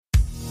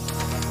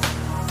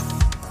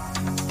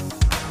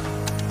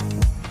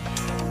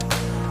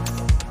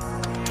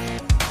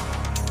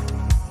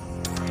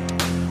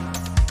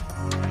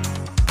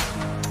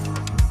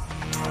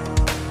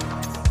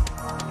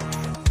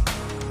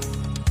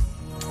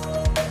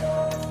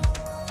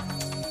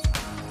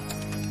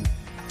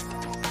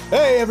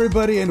Hey,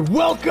 everybody, and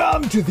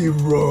welcome to the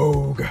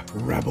Rogue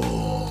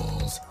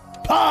Rebels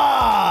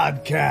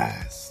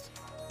podcast.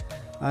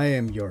 I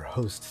am your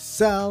host,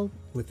 Sal.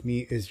 With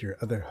me is your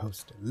other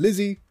host,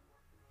 Lizzie.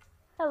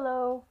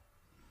 Hello.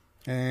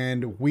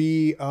 And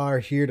we are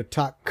here to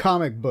talk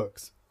comic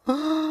books.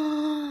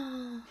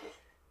 I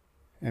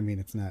mean,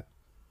 it's not...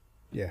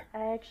 Yeah.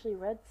 I actually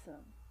read some.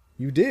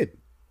 You did?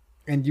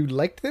 And you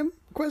liked them?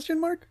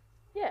 Question mark?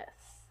 Yes.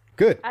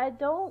 Good. I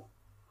don't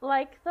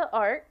like the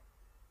art,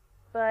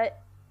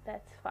 but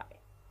that's fine.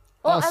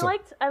 Well, awesome.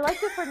 I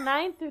liked it for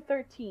 9 through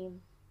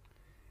 13.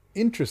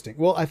 Interesting.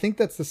 Well, I think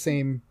that's the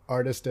same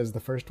artist as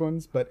the first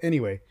ones, but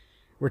anyway,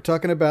 we're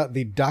talking about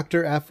the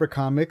Dr. Aphra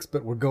comics,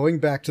 but we're going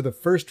back to the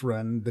first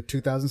run, the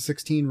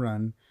 2016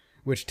 run,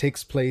 which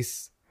takes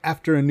place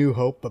after A New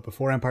Hope, but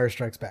before Empire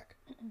Strikes Back.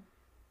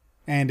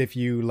 And if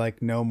you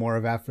know more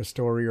of Aphra's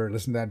story or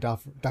listen to that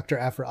Dr.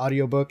 Aphra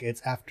audiobook,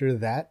 it's after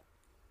that.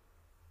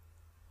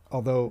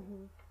 Although,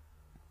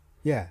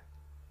 yeah,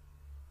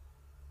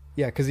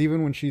 because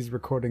even when she's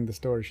recording the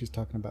story, she's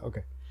talking about,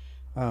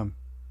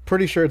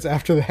 pretty sure it's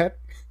after that.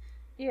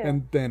 Yeah.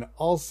 And then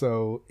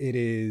also it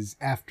is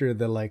after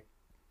the,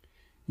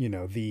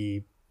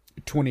 the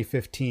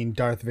 2015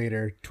 Darth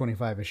Vader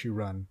 25 issue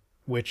run,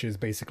 which is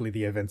basically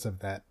the events of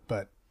that,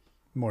 but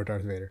more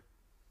Darth Vader.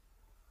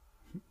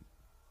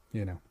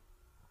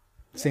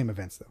 Same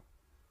events though.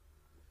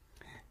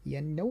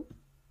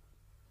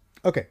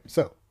 Okay,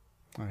 so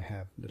I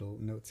have little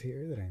notes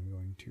here that I'm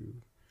going to...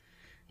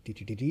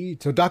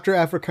 So Dr.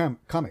 Aphra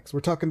comics.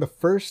 We're talking the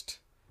first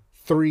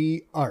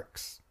 3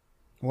 arcs.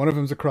 One of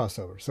them's a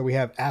crossover. So we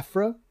have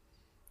Aphra,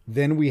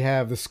 then we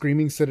have the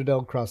Screaming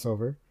Citadel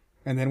crossover,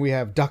 and then we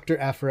have Dr.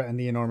 Aphra and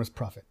the Enormous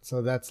Prophet.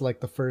 So that's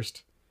the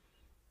first...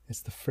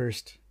 It's the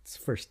first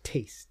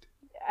taste.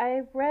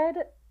 I read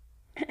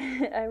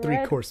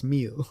 3-course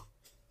meal.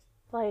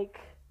 I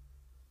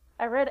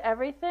read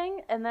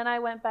everything, and then I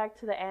went back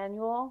to the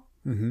annual.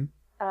 Mm-hmm.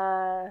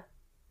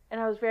 And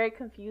I was very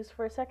confused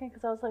for a second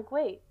because I was like,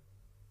 wait,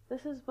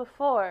 this is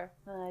before.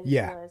 And I just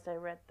realized I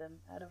read them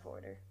out of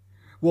order.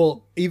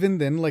 Well, even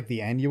then,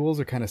 the annuals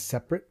are kind of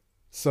separate.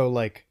 So,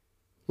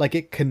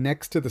 it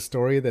connects to the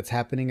story that's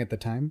happening at the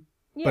time.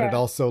 Yeah. But it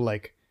also,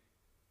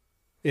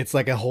 it's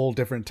a whole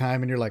different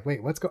time. And you're like, wait,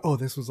 oh,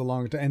 this was a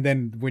long time. And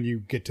then when you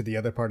get to the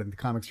other part of the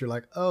comics, you're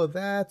like, oh,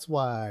 that's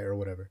why, or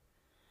whatever.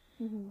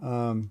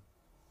 Mm-hmm.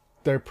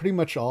 They're pretty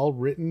much all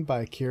written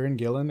by Kieran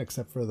Gillen,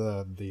 except for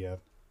the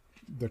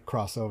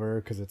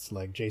crossover, because it's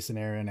Jason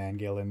Aaron and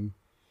Gillen.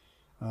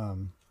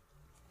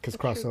 Because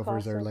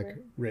crossovers are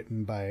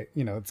written by,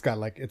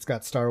 it's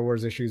got Star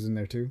Wars issues in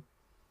there too.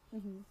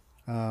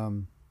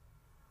 Mm-hmm.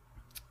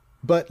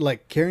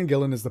 But Kieran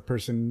Gillen is the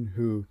person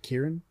who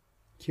Kieran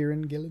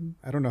Gillen.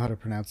 I don't know how to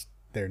pronounce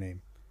their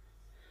name.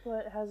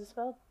 How's it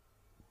spelled?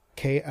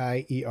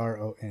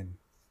 Kieron.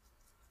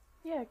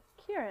 Yeah,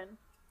 Kieran.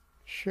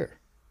 Sure.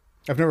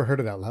 I've never heard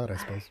it out loud, I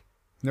suppose.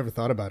 Never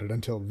thought about it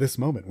until this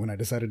moment when I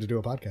decided to do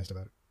a podcast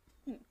about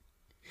it.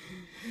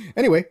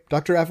 Anyway,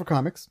 Dr. Aphra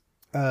Comics.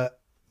 A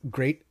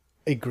great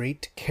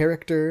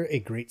character, a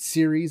great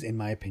series, in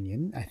my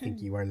opinion. I think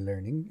you are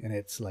learning, and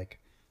it's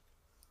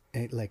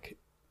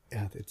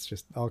it's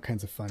just all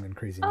kinds of fun and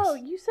craziness. Oh,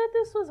 you said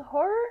this was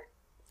horror?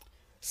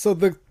 So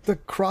the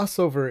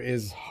crossover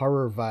is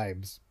horror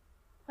vibes.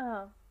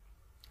 Oh.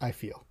 I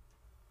feel.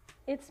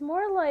 It's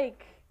more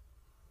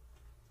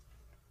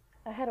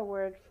I had a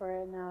word for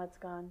it, now it's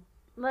gone.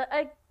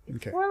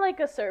 It's more like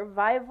a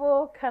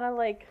survival, kind of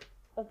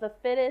of the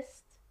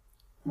fittest.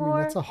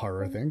 More that's a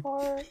horror thing.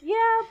 Horror.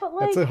 Yeah, but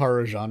that's a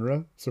horror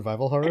genre,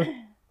 survival horror.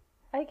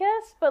 I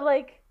guess, but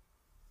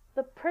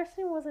the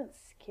person wasn't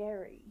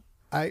scary.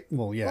 It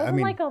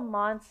wasn't a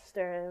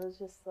monster. It was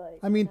just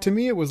to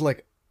me, it was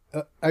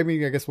I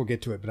guess we'll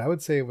get to it, but I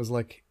would say it was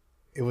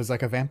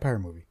a vampire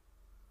movie.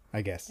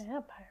 I guess.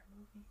 Vampire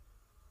movie.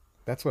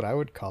 That's what I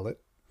would call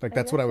it.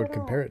 That's what I would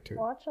compare it to. I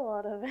watch a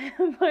lot of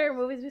vampire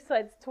movies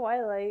besides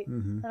Twilight.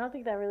 Mm-hmm. I don't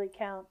think that really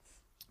counts.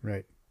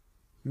 Right.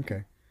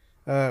 Okay.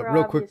 For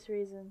real obvious quick,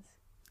 reasons.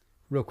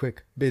 Real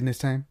quick, business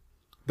time.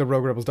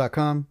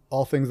 TheRogueRebels.com.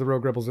 All things The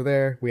Rogue Rebels are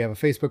there. We have a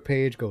Facebook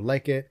page. Go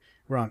like it.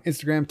 We're on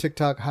Instagram,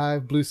 TikTok,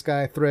 Hive, Blue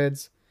Sky,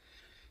 Threads.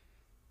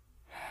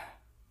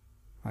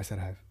 I said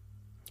Hive.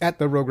 At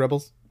The Rogue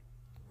Rebels.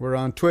 We're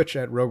on Twitch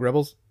at Rogue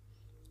Rebels.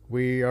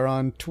 We are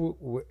on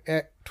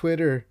at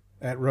Twitter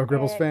at Rogue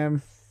Rebels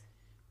Fam.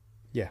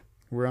 Yeah.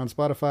 We're on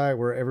Spotify.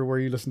 We're everywhere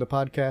you listen to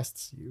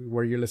podcasts.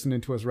 Where you're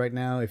listening to us right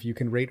now. If you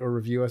can rate or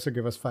review us or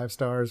give us 5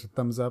 stars, or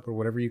thumbs up, or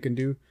whatever you can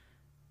do,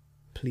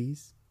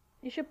 please.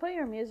 You should put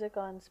your music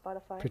on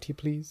Spotify. Pretty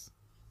please.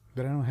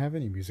 But I don't have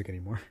any music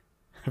anymore.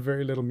 I have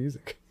very little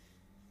music.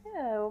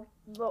 Yeah,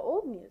 the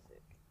old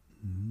music.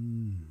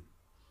 I'm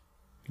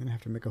going to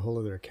have to make a whole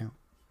other account.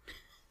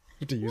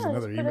 To use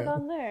another just put email. It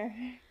on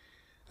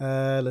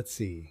there. Let's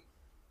see.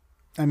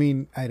 I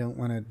don't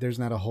want to... There's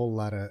not a whole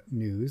lot of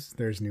news.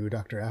 There's new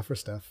Dr. Aphra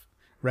stuff.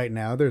 Right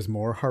now, there's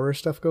more horror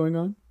stuff going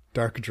on.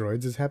 Dark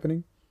Droids is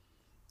happening.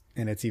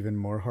 And it's even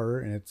more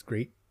horror, and it's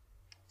great.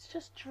 It's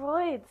just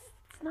droids.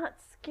 It's it's not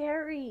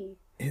scary.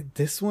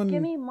 This one...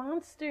 Give me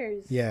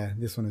monsters. Yeah,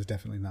 this one is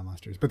definitely not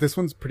monsters. But this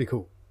one's pretty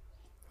cool.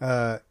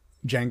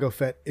 Jango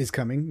Fett is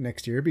coming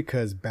next year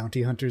because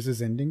Bounty Hunters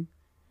is ending.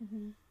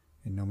 Mm-hmm.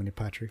 In Nomine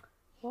Patri.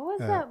 What was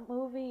that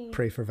movie?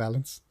 Pray for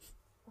Valence.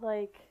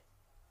 Like,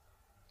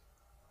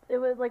 it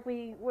was like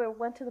we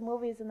went to the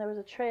movies and there was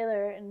a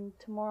trailer and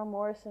Tamora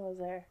Morrison was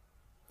there.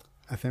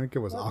 I think it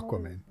was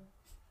Aquaman.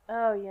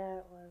 Oh, yeah,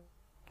 it was.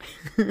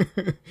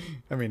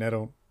 I mean,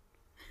 yeah,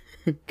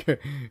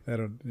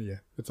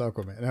 it's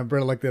Aquaman. And I'm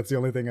pretty like that's the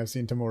only thing I've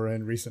seen Tamora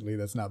in recently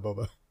that's not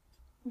Boba.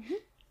 Mm-hmm.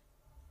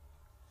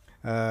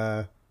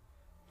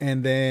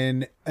 And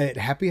then at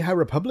Happy High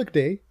Republic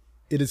Day,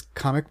 it is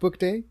comic book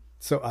day.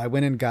 So I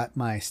went and got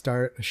my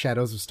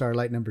Shadows of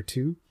Starlight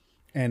 #2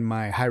 and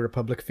my High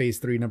Republic Phase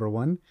 3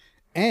 #1.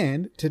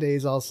 And today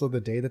is also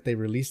the day that they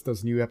released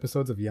those new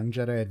episodes of Young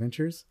Jedi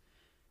Adventures.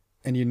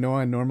 And you know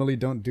I normally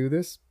don't do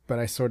this, but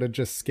I sort of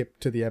just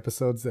skipped to the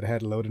episodes that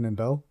had Loden and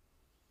Bell.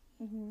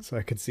 Mm-hmm. So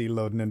I could see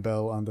Loden and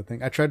Bell on the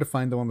thing. I tried to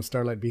find the one with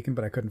Starlight Beacon,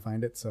 but I couldn't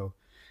find it. So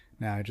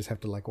now I just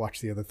have to like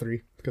watch the other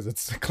 3 because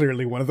it's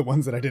clearly one of the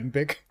ones that I didn't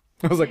pick.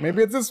 I was like,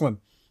 maybe it's this one.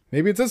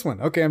 Maybe it's this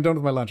one. Okay, I'm done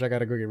with my lunch. I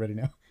gotta go get ready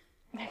now.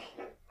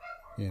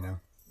 You know.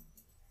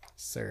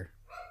 Sir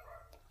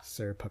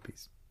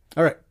puppies.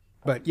 All right.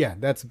 But yeah,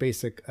 that's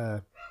basic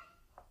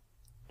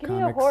Give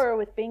me a horror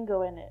with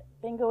Bingo in it.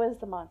 Bingo is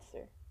the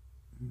monster.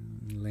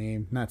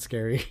 Lame. Not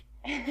scary.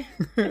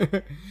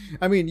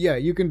 I mean, yeah,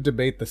 you can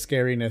debate the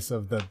scariness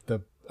of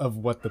of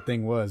what the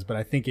thing was, but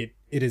I think it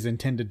is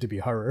intended to be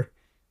horror.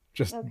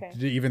 Just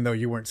even though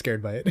you weren't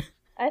scared by it.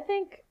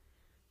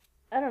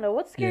 I don't know.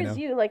 What scares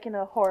you like in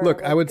a horror?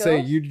 Look, like I would ghosts?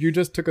 say you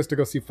just took us to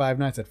go see Five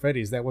Nights at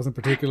Freddy's. That wasn't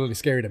particularly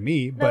scary to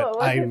me,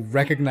 but I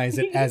recognize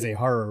it as a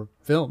horror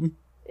film.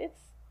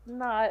 It's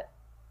not.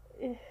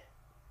 It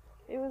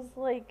was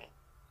like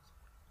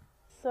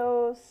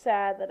so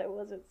sad that it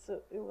wasn't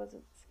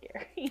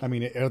scary. I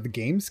mean, are the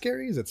games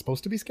scary? Is it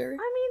supposed to be scary? I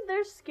mean,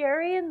 they're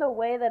scary in the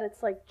way that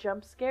it's like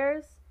jump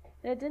scares,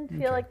 and it didn't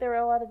feel like there were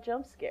a lot of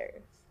jump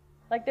scares.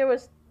 Like there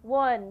was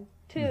 1,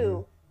 2.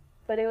 Mm-hmm.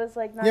 But it was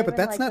like not but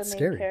that's like not the main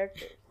scary.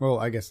 Characters. Well,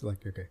 I guess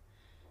like okay.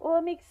 Well,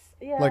 it makes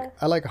Like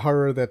I like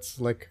horror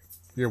that's like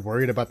you're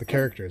worried about the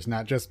characters,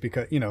 not just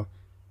because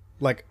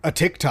like a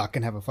TikTok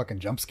can have a fucking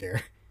jump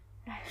scare.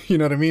 You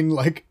know what I mean?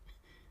 Like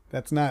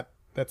that's not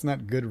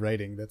good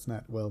writing. That's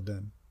not well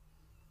done.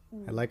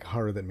 I like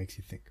horror that makes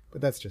you think, but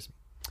that's just me.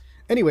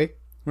 Anyway,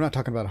 we're not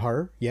talking about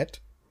horror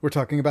yet. We're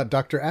talking about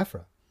Dr.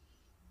 Aphra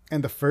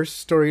and the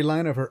first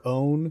storyline of her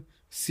own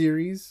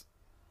series.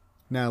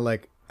 Now,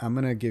 like. I'm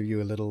going to give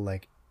you a little,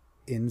 like,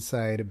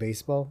 inside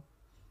baseball.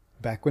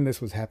 Back when this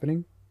was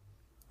happening,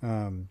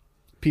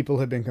 people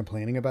had been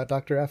complaining about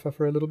Dr. Aphra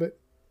for a little bit.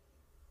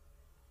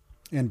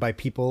 And by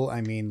people,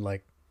 I mean,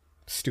 like,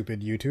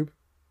 stupid YouTube.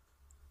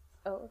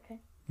 Oh,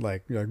 okay.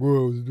 Like, you're like,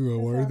 whoa,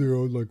 why are there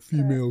all, like,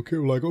 female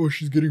characters? Like, oh,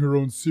 she's getting her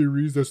own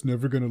series. That's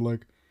never going to,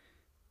 like,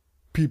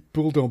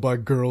 people don't buy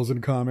girls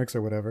in comics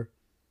or whatever.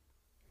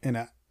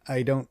 And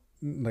I don't,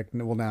 like,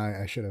 well,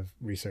 now I should have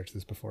researched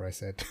this before I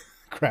said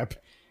crap.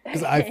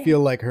 Because I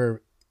feel like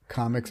her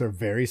comics are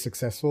very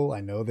successful.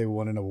 I know they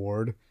won an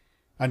award.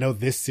 I know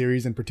this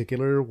series in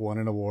particular won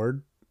an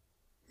award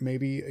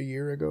maybe a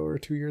year ago or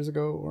 2 years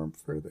ago or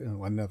further.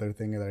 Another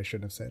thing that I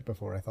shouldn't have said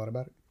before I thought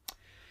about it.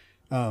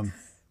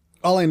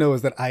 All I know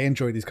is that I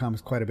enjoy these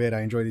comics quite a bit.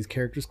 I enjoy these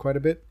characters quite a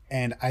bit.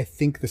 And I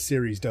think the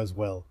series does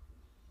well.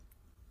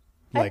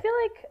 Like, I feel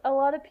like a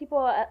lot of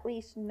people at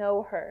least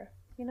know her,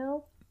 you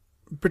know?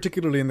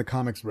 Particularly in the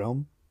comics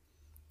realm.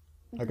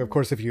 Like, of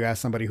course, if you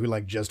ask somebody who,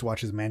 like, just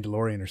watches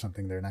Mandalorian or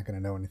something, they're not going to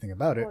know anything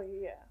about it. Oh,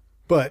 yeah.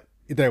 But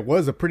there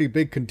was a pretty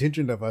big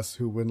contingent of us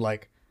who, when,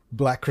 like,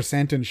 Black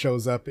Chrysanthemum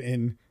shows up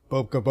in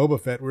Boba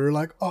Fett, we were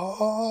like,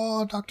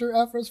 oh, Dr.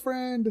 Aphra's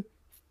friend.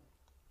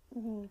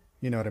 Mm-hmm.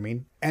 You know what I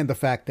mean? And the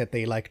fact that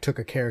they, like, took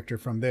a character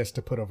from this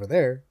to put over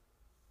there,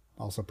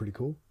 also pretty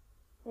cool.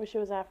 Wish it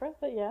was Aphra,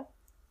 but yeah.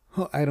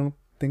 Well, I don't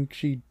think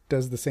she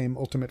does the same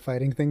ultimate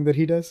fighting thing that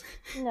he does.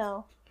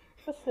 No,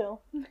 but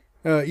still.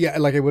 Yeah,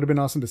 like it would have been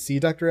awesome to see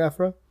Dr.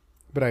 Aphra,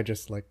 but I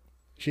just like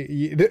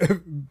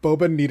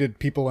Boba needed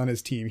people on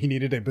his team. He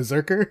needed a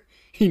berserker,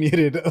 he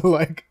needed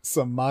like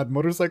some mod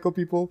motorcycle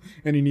people,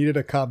 and he needed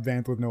a Cobb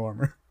Vanth with no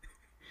armor.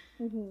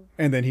 Mm-hmm.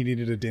 And then he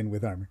needed a Din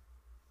with armor.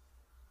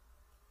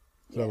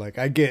 So like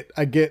I get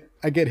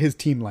his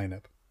team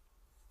lineup,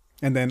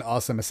 and then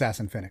awesome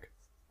assassin Fennec.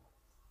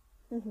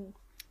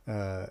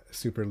 Mm-hmm.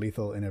 Super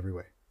lethal in every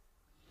way.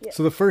 Yeah.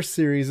 So the first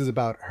series is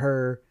about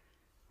her.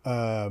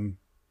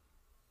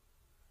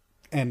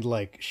 And,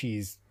 like,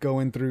 she's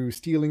going through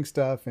stealing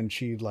stuff, and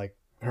she, like,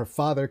 her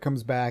father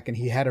comes back, and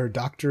he had her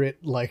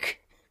doctorate,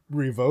 like,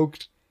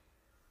 revoked.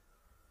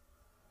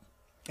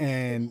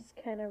 And... It's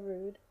kind of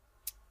rude.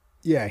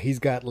 Yeah, he's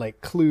got, like,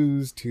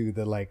 clues to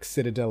the, like,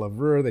 Citadel of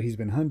Rur that he's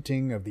been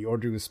hunting, of the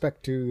Ordre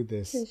Spectu,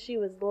 this... Since she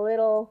was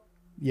little.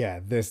 Yeah,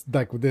 this,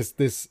 like,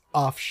 this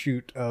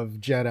offshoot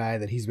of Jedi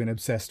that he's been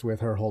obsessed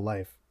with her whole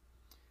life.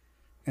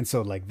 And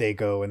so, like, they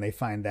go and they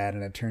find that,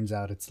 and it turns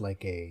out it's,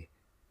 like,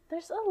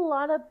 There's a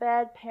lot of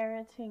bad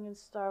parenting in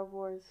Star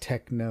Wars.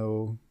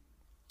 Techno.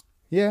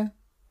 Yeah.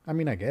 I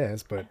mean, I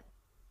guess, but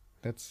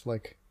that's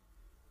like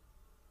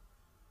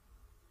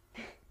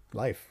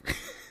life.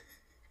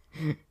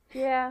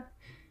 Yeah.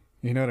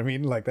 You know what I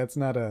mean? Like, that's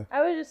not a...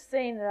 I was just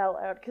saying it out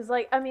loud because,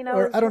 like, I mean,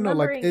 I don't know,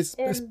 like,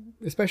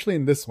 especially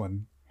in this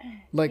one.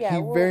 Like,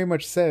 he very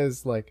much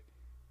says, like,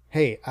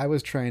 hey, I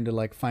was trying to,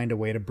 like, find a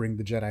way to bring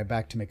the Jedi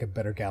back to make a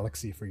better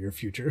galaxy for your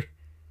future.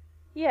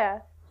 Yeah.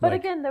 But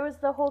like, again, there was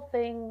the whole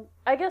thing.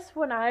 I guess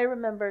when I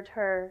remembered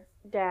her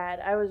dad,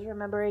 I was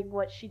remembering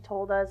what she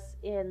told us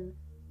in,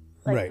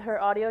 like,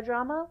 her audio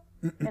drama.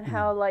 And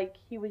how, like,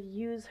 he would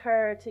use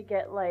her to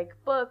get, like,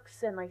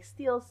 books and, like,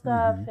 steal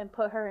stuff and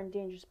put her in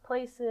dangerous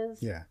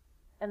places. Yeah.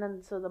 And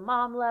then, so the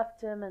mom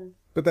left him and...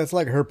 But that's,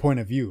 like, her point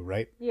of view,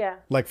 right? Yeah.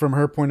 Like, from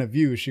her point of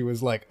view, she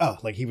was like, oh,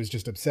 like, he was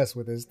just obsessed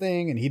with his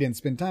thing and he didn't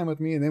spend time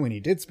with me. And then when he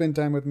did spend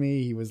time with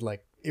me, he was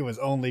like, it was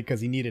only because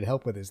he needed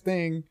help with his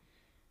thing.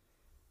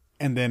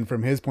 And then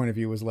from his point of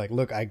view was like,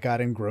 look, I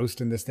got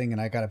engrossed in this thing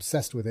and I got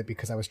obsessed with it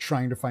because I was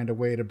trying to find a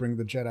way to bring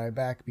the Jedi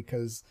back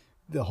because...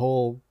 the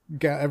whole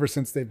ever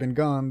since they've been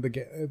gone, the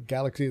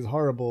galaxy is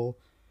horrible,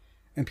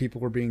 and people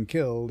were being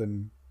killed,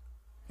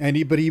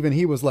 but even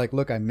he was like,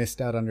 "Look, I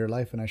missed out on your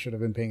life, and I should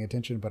have been paying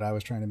attention, but I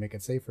was trying to make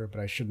it safer, but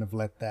I shouldn't have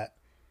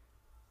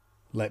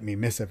let me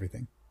miss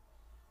everything."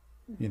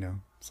 You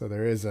know, so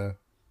there. He says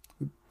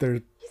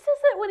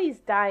that when he's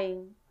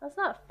dying. That's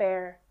not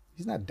fair.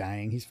 He's not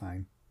dying. He's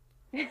fine.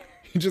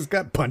 He just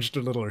got punched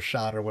a little or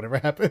shot or whatever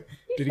happened.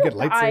 Did he get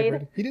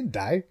lightsabered? He didn't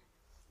die.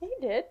 He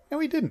did. No,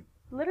 he didn't.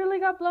 Literally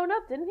got blown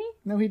up, didn't he?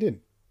 No, he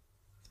didn't.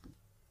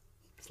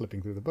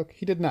 Slipping through the book,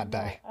 he did not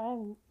die.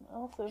 I'm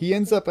also. He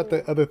ends up at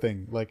the other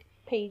thing, like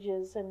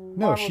pages and.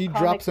 No, she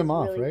drops him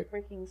off, really right?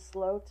 Freaking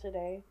slow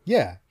today.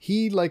 Yeah,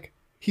 he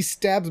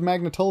stabs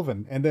Magna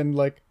Tulvin and then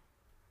like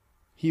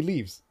he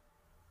leaves.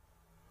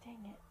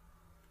 Dang it!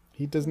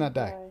 He does not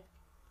die.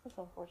 That's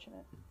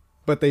unfortunate.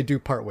 But they do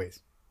part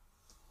ways.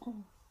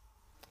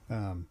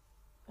 I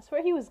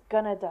swear he was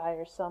gonna die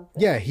or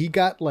something. Yeah, he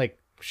got like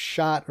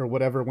shot or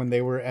whatever when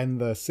they were in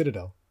the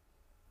Citadel.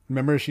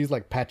 Remember, she's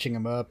like patching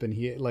him up and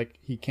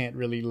he can't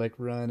really like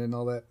run and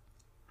all that.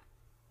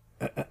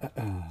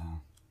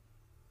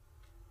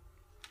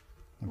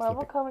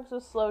 Marvel Comics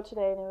was slow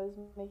today and it was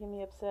making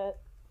me upset.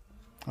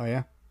 Oh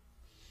yeah?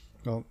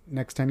 Well,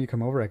 next time you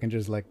come over I can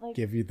just like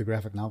give you the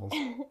graphic novels.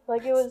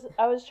 Like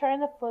I was trying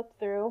to flip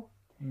through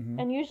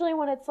and usually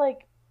when it's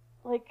like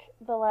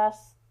the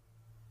last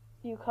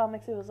few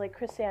comics it was like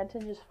Chris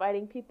Anton just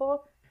fighting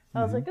people.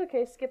 I was like,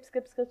 okay, skip.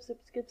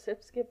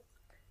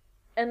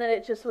 And then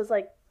it just was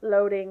like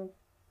loading.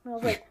 And I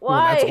was like, why?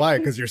 Well, that's why,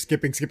 because you're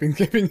skipping.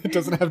 It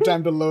doesn't have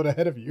time to load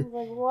ahead of you. I was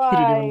like, why? You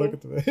didn't even look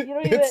at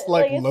the It's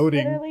like loading.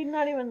 It's literally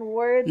not even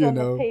words on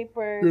the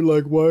paper. You're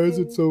like, why is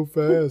it so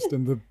fast?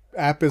 And the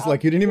app is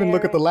like, you didn't even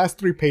look at the last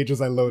 3 pages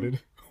I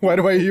loaded. Why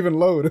do I even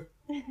load?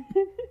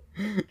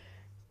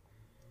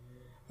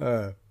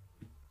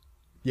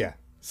 Yeah.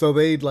 So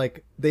they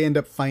end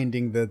up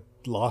finding the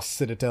lost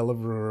Citadel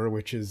of Rur,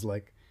 which is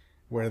like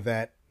where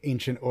that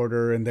ancient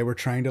order, and they were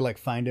trying to like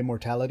find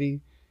immortality,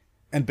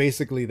 and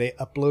basically the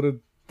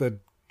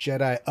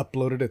Jedi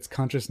uploaded its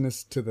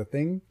consciousness to the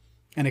thing,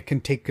 and it can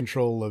take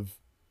control of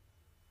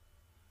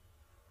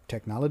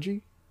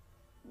technology.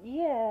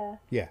 Yeah.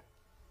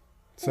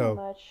 So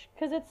much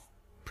because it's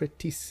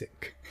pretty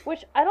sick.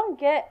 Which I don't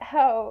get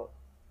how.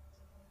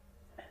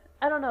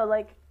 I don't know,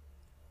 like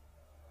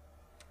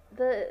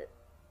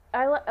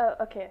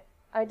okay.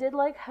 I did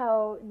like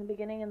how in the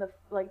beginning in the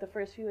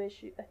first few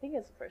issues, I think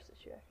it's the first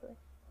issue actually,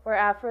 where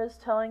Aphra is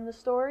telling the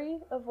story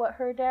of what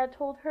her dad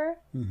told her,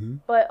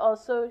 but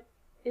also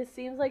it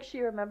seems like she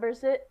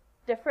remembers it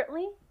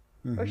differently,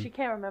 or she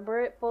can't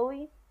remember it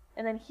fully,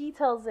 and then he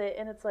tells it,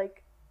 and it's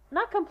like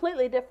not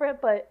completely different,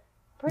 but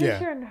pretty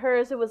sure in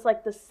hers it was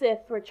like the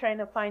Sith were trying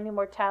to find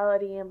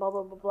immortality and blah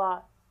blah blah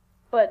blah,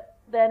 but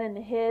then in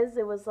his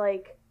it was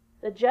like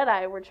the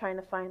Jedi were trying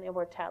to find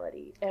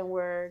immortality and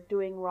were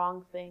doing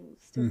wrong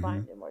things to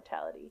find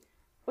immortality.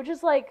 Which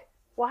is like,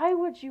 why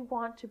would you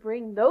want to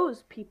bring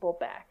those people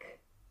back?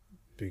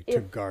 To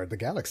guard the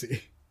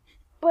galaxy.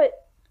 But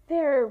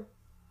they're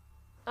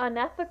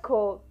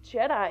unethical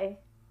Jedi.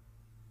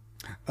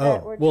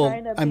 Oh,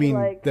 well, I mean,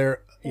 like,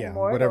 they're,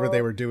 immortal. Whatever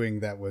they were doing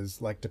that was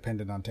like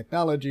dependent on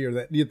technology, or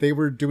that they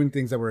were doing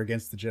things that were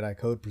against the Jedi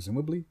code,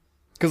 presumably.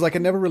 Because like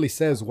it never really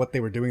says what they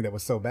were doing that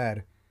was so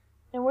bad.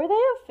 And were they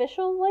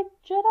official, like,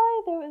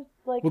 Jedi? There was,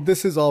 like... Well,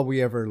 this is all we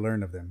ever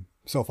learn of them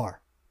so far.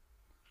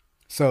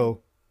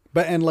 So,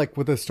 but, and, like,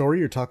 with the story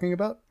you're talking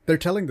about, they're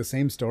telling the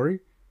same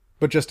story,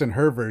 but just in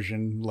her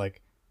version,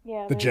 like,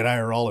 the Jedi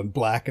are all in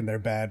black and they're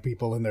bad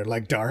people and they're,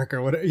 like, dark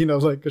or whatever, you know,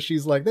 like, cause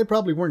she's like, they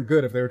probably weren't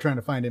good if they were trying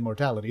to find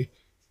immortality.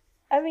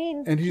 I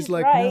mean, and he's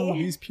like, right. No,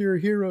 these pure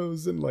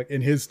heroes. And, like,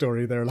 in his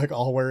story, they're, like,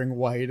 all wearing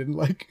white and,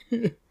 like,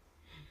 you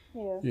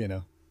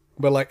know.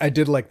 But, like, I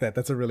did like that.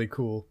 That's a really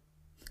cool...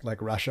 like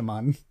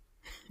Rashomon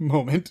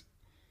moment.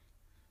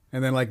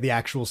 And then like the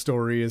actual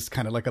story is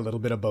kind of like a little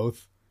bit of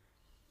both.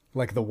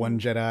 Like the one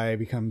Jedi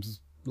becomes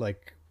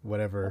like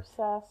whatever.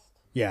 Obsessed.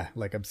 Yeah,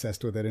 like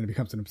obsessed with it, and it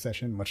becomes an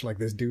obsession, much like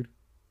this dude.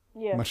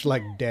 Yeah. Much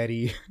like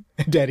Daddy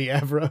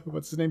Aphra.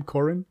 What's his name?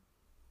 Corin?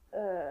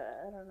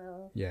 I don't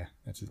know. Yeah,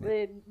 that's his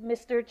name.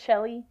 Mr.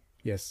 Chelly.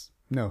 Yes.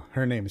 No,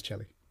 her name is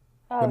Chelly.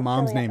 Oh, the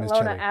mom's name is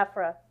Chelly.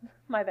 Aphra.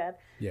 My bad.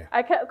 Yeah.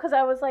 Because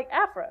I was like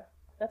Aphra.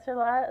 That's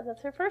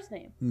her first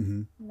name.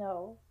 Mm-hmm.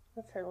 No,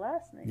 that's her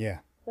last name. Yeah.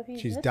 So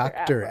she's Mr.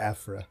 Dr.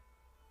 Aphra.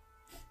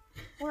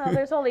 Well,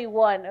 there's only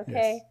one,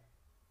 okay? Yes.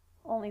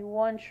 Only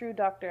one true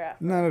Dr.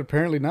 Aphra. No,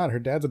 apparently not. Her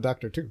dad's a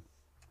doctor too.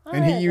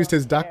 And I he used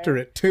his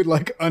doctorate to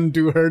like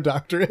undo her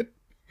doctorate.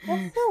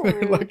 That's so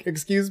rude. Like,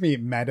 excuse me,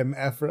 Madam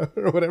Aphra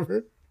or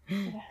whatever.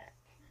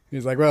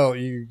 He's like, well,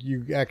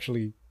 you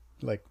actually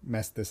like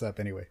messed this up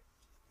anyway,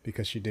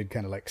 because she did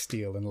kind of like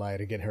steal and lie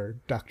to get her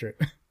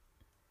doctorate.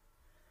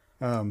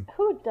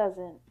 Who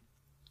doesn't?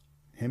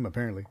 Him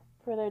apparently.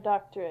 For their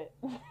doctorate.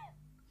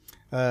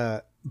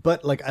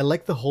 But like I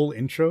like the whole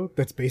intro.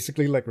 That's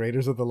basically like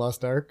Raiders of the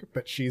Lost Ark,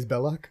 but she's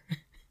Belloc.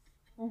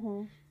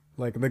 Mm-hmm.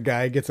 Like the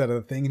guy gets out of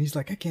the thing and he's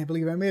like, I can't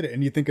believe I made it.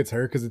 And you think it's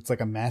her because it's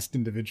like a masked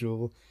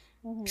individual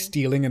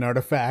stealing an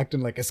artifact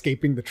and like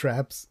escaping the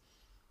traps.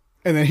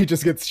 And then he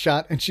just gets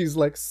shot and she's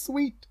like,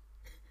 sweet.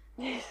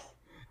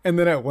 And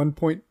then at one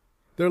point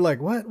they're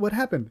like, what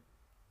happened?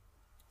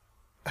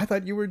 I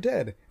thought you were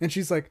dead. And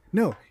she's like,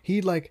 no,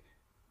 he left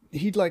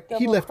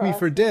me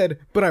for dead,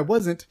 but I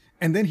wasn't.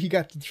 And then he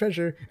got the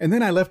treasure and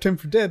then I left him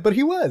for dead, but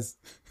he was.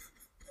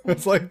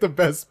 That's like the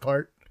best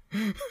part.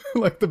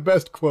 Like the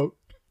best quote.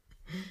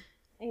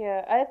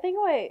 Yeah, I think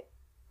I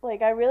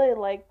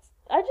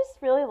just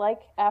really like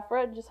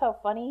Aphra and just how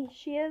funny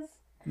she is.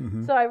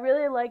 Mm-hmm. So I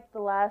really liked the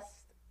last,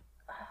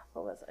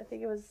 I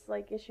think it was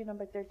like issue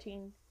number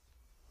 13,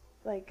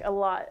 like a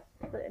lot.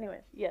 But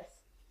anyways, yes.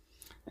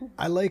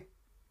 I like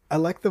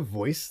the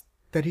voice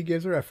that he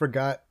gives her. I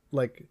forgot,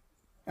 like,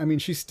 I mean,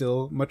 she's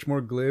still much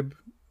more glib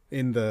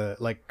in the,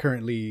 like,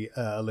 currently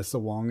Alyssa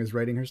Wong is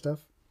writing her stuff.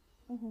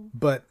 Mm-hmm.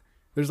 But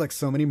there's like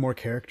so many more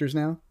characters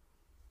now.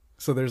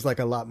 So there's like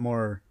a lot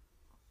more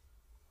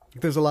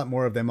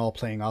of them all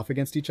playing off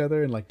against each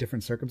other in like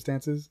different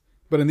circumstances.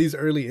 But in these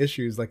early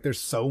issues, like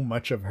there's so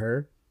much of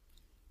her.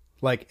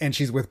 Like, and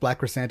she's with Black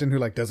Chrysanthemum, who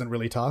like doesn't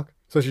really talk.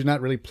 So she's not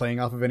really playing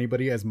off of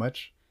anybody as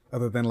much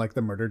other than like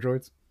the murder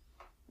droids.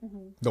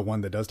 Mm-hmm. The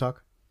one that does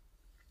talk.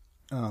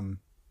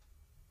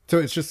 So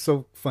it's just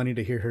so funny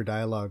to hear her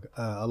dialogue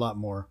a lot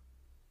more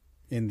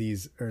in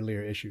these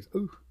earlier issues.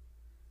 Ooh.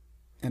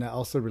 And I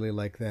also really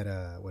like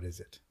that, what is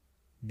it?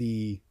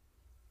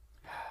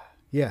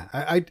 Yeah,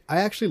 I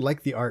actually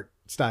like the art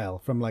style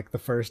from like the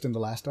first and the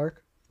last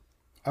arc.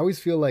 I always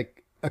feel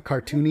like a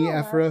cartoony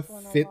Aphra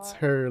fits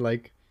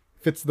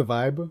the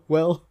vibe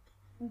well.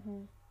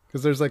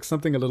 Because there's like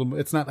something a little,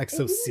 it's not like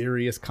so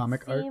serious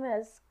comic art. It seems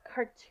as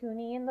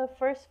cartoony in the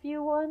first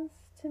few ones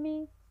to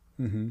me.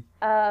 Mm-hmm.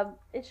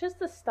 It's just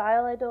the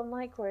style I don't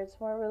like, where it's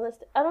more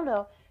realistic. I don't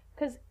know,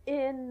 because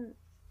in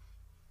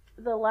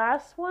the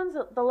last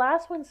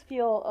ones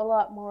feel a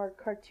lot more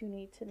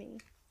cartoony to me.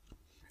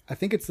 I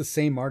think it's the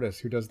same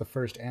artist who does the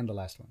first and the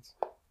last ones.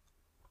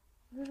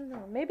 I don't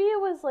know. Maybe it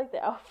was like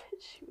the outfit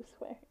she was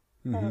wearing.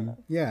 Mm-hmm. I don't know.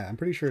 Yeah, I'm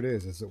pretty sure it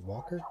is. Is it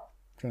Walker?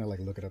 I'm trying to like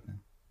look it up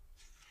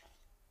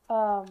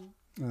now.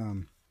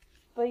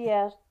 But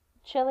yeah,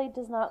 Shelley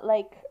does not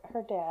like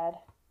her dad.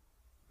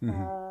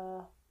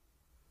 Mm-hmm.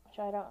 Which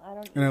I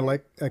don't. And I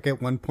like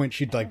at one point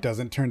she like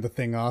doesn't turn the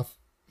thing off,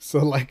 so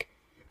like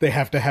they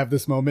have to have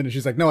this moment, and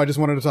she's like, "No, I just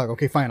wanted to talk.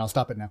 Okay, fine, I'll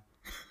stop it now.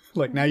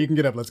 Like now you can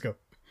get up. Let's go."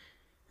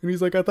 And he's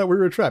like, I thought we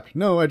were trapped.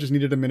 No, I just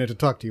needed a minute to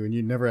talk to you, and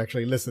you never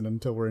actually listen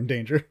until we're in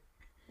danger.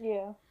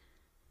 Yeah.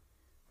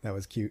 That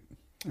was cute.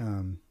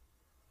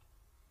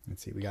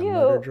 Let's see, we got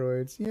murder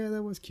droids. Yeah,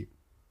 that was cute.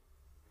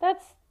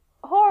 That's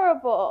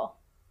horrible.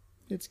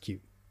 It's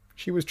cute.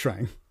 She was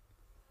trying.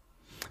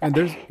 And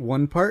there's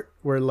one part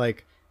where,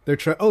 like, they're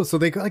trying... Oh, so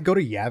they like, go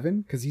to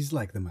Yavin? Because he's,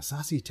 like, the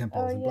Masasi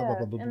temples and blah, blah,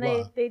 blah, blah, and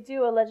blah. they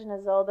do a Legend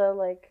of Zelda,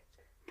 like,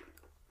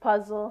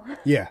 puzzle.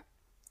 Yeah.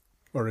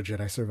 Or a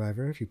Jedi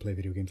Survivor, if you play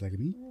video games like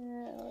me.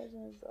 Yeah,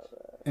 Legend of Zelda.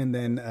 And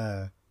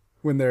then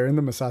when they're in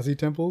the Masasi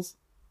temples,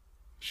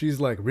 she's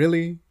like,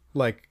 really?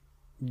 Like,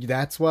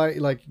 that's why,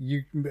 like,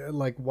 you,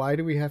 like, why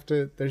do we have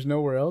to, there's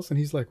nowhere else? And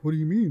he's like, what do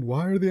you mean?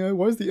 Why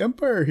is the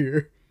Empire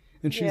here?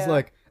 And she's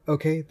like,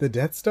 okay, the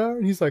Death Star?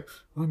 And he's like,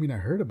 I mean, I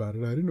heard about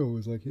it. I didn't know it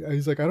was like,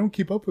 he's like, I don't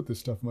keep up with this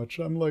stuff much.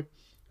 I'm like,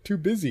 too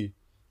busy.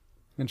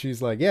 And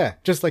she's like, yeah,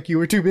 just like you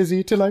were too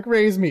busy to like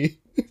raise me.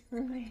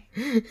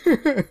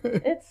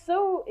 It's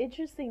so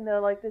interesting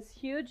though, like this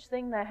huge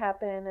thing that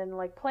happened and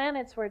like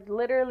planets were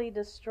literally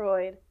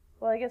destroyed.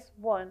 Well, I guess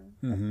one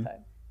at the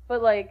time.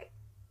 But like,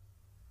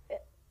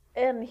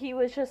 and he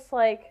was just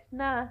like,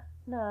 nah,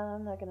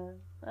 I'm not gonna.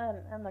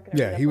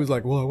 Yeah, he was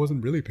like, well, I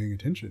wasn't really paying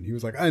attention. He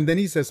was like, and then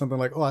he says something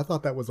like, oh, I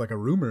thought that was like a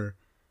rumor,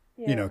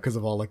 you know, because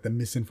of all like the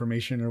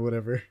misinformation or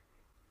whatever,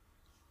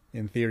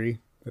 in theory,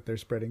 that they're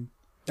spreading.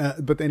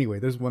 But anyway,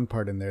 there's one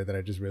part in there that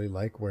I just really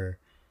like where,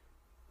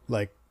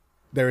 like,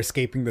 they're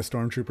escaping the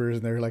stormtroopers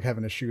and they're like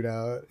having a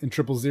shootout, and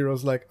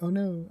 000's like, oh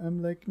no,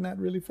 I'm like not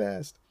really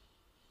fast,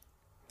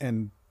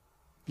 and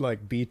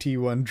like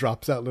BT1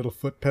 drops out little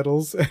foot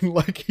pedals and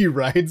like he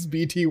rides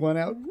BT1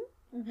 out.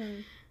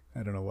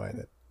 I don't know why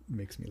that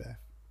makes me laugh.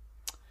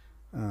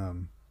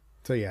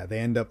 So yeah, they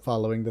end up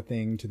following the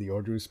thing to the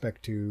Ordru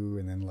Spec 2,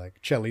 and then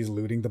like Chelly's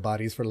looting the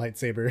bodies for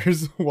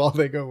lightsabers while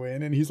they go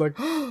in, and he's like,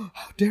 oh,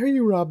 how dare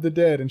you rob the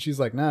dead? And she's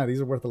like, nah,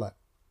 these are worth a lot.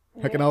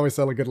 I can always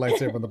sell a good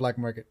lightsaber on the black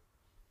market.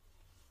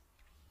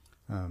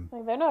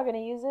 Like, they're not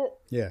gonna use it.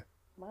 Yeah.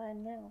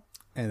 Mine now.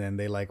 And then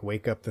they like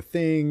wake up the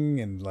thing,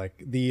 and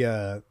like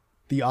the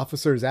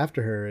officers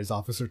after her is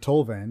Officer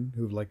Tolvan,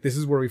 who like, this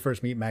is where we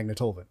first meet Magna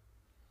Tolvan.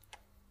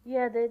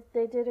 Yeah,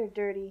 they did her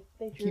dirty.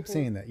 They drew keep her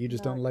saying that. You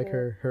just don't like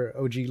her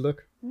OG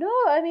look? No,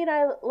 I mean,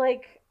 I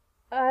like,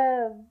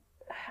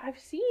 I've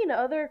seen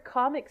other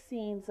comic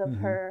scenes of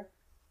her.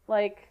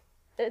 Like,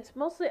 it's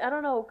mostly, I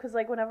don't know, because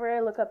like whenever I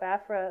look up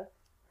Aphra,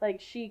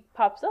 like she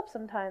pops up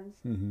sometimes.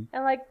 And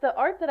like the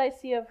art that I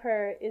see of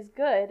her is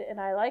good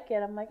and I like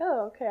it. I'm like,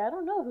 oh, okay, I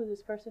don't know who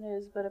this person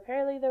is, but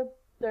apparently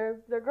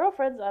they're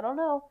girlfriends. I don't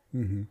know.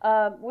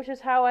 Which is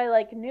how I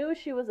like knew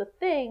she was a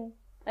thing.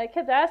 I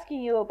kept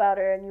asking you about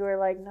her, and you were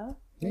like, no.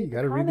 Yeah, you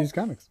got to read these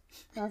comics.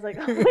 And I was like,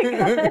 oh my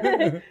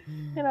god.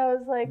 And I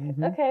was like,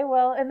 okay,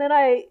 well. And then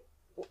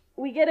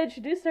we get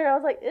introduced to her. I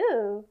was like,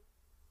 ew.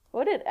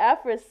 What did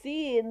Aphra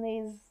see in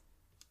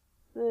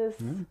this?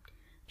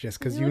 Just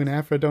because you and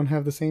Aphra don't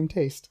have the same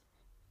taste.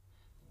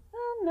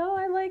 No,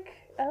 I like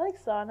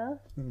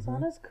Sana.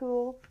 Sana's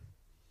cool.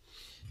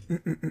 I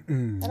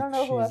don't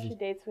know who else she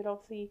dates. We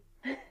don't see.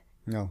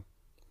 No.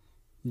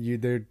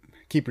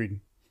 Keep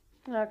reading.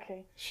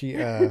 Okay. She,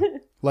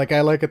 like,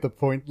 I like at the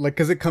point, like,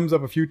 because it comes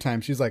up a few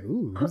times. She's like,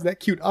 ooh, who's that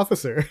cute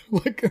officer?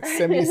 Like a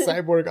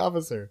semi-cyborg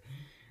officer.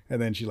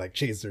 And then she, like,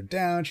 chases her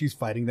down. She's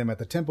fighting them at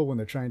the temple when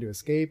they're trying to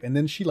escape. And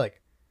then she,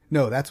 like,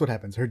 no, that's what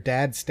happens. Her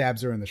dad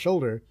stabs her in the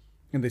shoulder,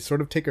 and they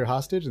sort of take her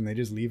hostage, and they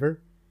just leave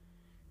her.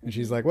 And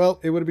she's like, well,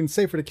 it would have been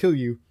safer to kill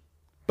you,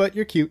 but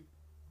you're cute.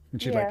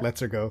 And she, like, lets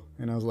her go.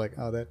 And I was like,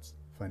 oh, that's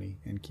funny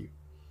and cute.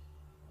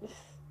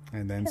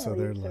 And then so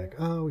they're like,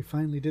 oh, we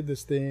finally did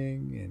this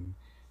thing, and...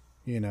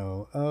 You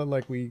know,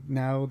 like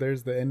now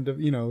there's the end of,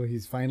 you know,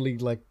 he's finally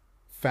like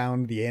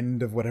found the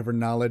end of whatever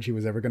knowledge he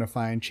was ever going to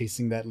find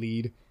chasing that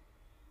lead.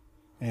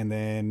 And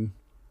then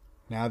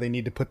now they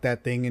need to put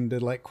that thing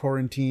into like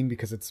quarantine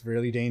because it's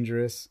really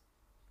dangerous.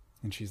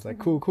 And she's like,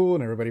 cool.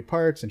 And everybody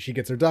parts and she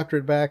gets her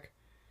doctorate back.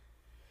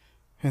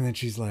 And then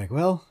she's like,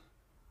 well,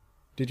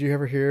 did you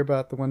ever hear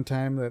about the one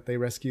time that they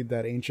rescued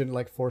that ancient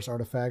like force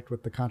artifact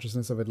with the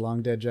consciousness of a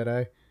long dead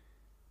Jedi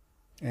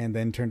and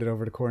then turned it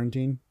over to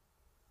quarantine?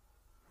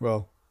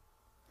 Well,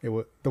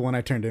 the one I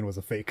turned in was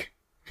a fake.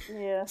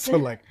 Yeah. So,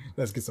 like,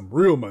 let's get some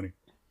real money.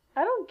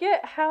 I don't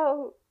get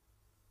how...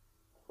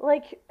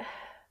 Like,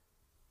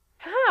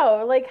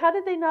 how? Like, how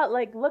did they not,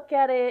 like, look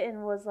at it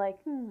and was like,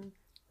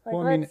 Like,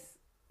 well, let's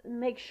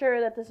make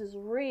sure that this is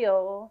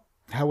real.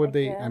 How would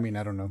they... I mean,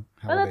 I don't know.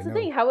 But that's the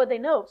thing. How would they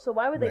know? So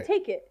why would they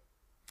take it?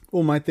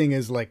 Well, my thing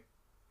is, like,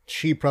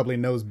 she probably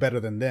knows better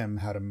than them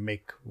how to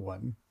make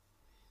one.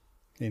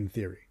 In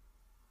theory.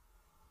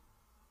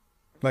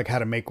 Like how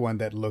to make one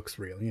that looks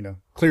real, you know.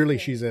 Clearly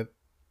she's a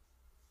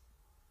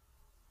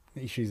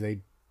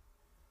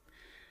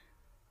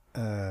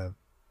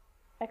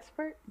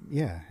expert?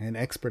 Yeah, an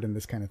expert in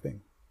this kind of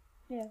thing.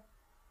 Yeah.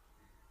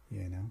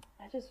 You know.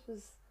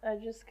 I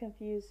just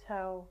confused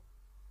how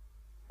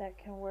that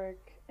can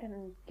work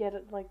and get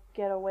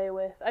away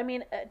with. I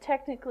mean,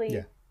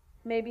 technically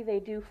maybe they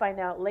do find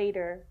out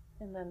later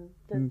and then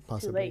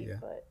it's too late,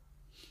 but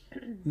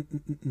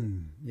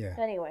yeah.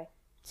 Anyway.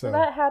 So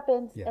that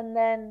happens, and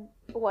then,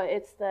 what,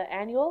 it's the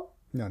annual?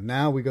 No,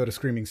 now we go to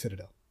Screaming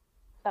Citadel.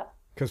 Oh.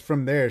 Because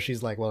from there,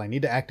 she's like, well, I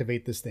need to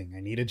activate this thing.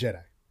 I need a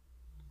Jedi.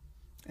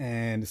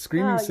 And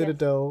Screaming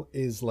Citadel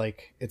is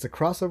like, it's a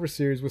crossover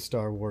series with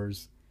Star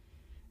Wars.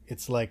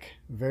 It's like,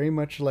 very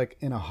much like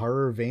in a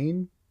horror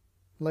vein.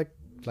 Like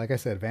I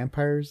said,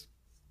 vampires,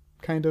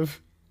 kind of.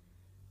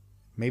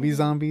 Maybe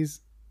zombies,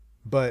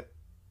 but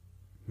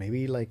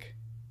maybe like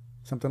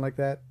something like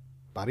that.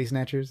 Body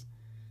snatchers.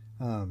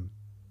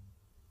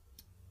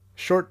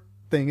 Short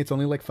thing, it's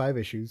only like 5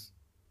 issues.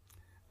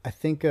 I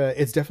think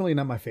it's definitely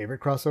not my favorite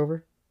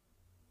crossover.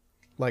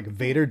 Like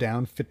Vader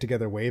Down fit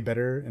together way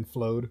better and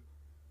flowed.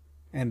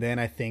 And then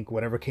I think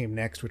whatever came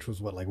next, which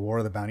was like War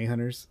of the Bounty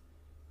Hunters,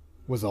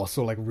 was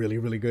also like really,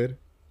 really good.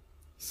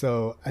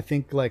 So I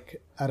think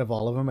like out of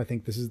all of them, I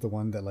think this is the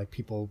one that like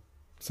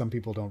some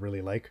people don't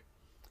really like.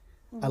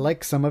 I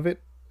like some of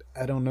it.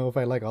 I don't know if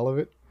I like all of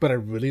it, but I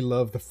really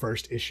love the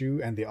first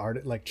issue and the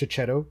art, like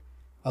Chichetto.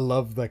 I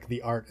love like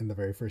the art in the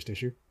very first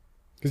issue.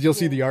 Because you'll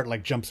see the art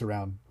like jumps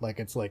around. Like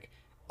it's like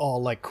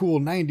all like cool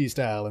 90s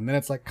style. And then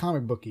it's like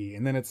comic booky.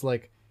 And then it's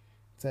like,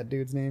 what's that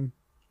dude's name?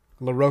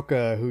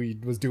 LaRocca, who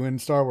was doing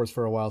Star Wars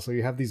for a while. So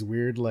you have these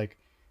weird like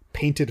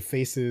painted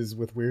faces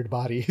with weird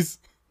bodies.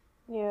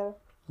 Yeah.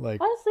 Like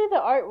honestly, the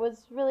art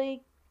was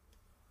really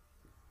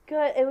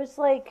good. It was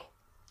like,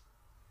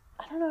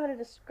 I don't know how to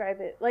describe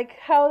it. Like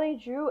how they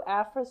drew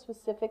Aphra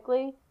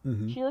specifically.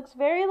 She looks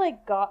very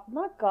like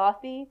not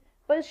gothy,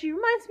 But she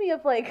reminds me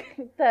of like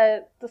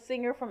the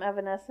singer from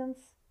Evanescence.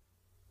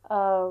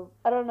 I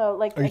don't know.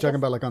 Like, are you talking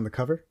about like on the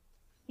cover?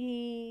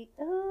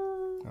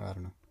 Oh, I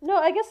don't know. No,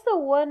 I guess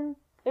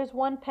there's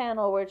one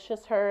panel where it's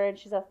just her and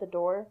she's at the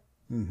door.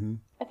 Mm-hmm.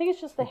 I think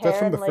it's just the hair. That's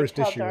from and the like first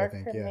how issue, dark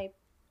I think.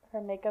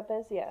 her makeup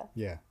is. Yeah.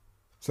 Yeah.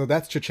 So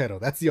that's Chichetto.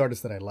 That's the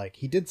artist that I like.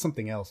 He did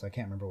something else. I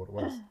can't remember what it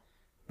was.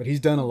 But he's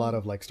done a lot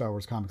of like Star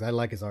Wars comics. I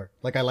like his art.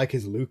 Like I like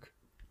his Luke.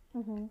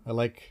 Mm-hmm. I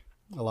like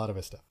a lot of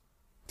his stuff.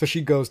 So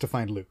she goes to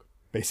find Luke,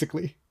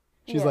 basically.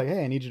 She's like,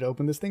 hey, I need you to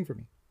open this thing for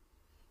me.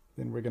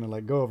 Then we're going to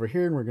like go over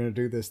here and we're going to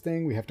do this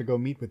thing. We have to go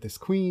meet with this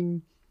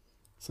queen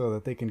so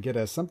that they can get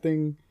us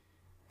something.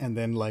 And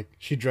then like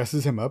she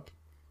dresses him up.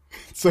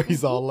 So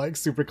he's all like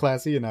super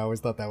classy. And I always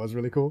thought that was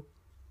really cool.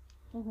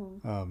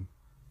 Mm-hmm.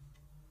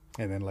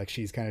 And then like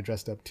she's kind of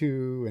dressed up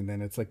too. And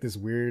then it's like this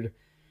weird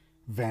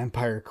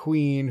vampire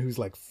queen who's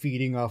like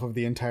feeding off of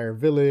the entire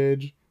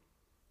village.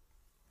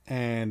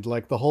 And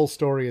like the whole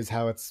story is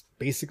how it's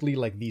basically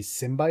like these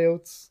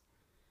symbiotes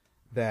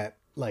that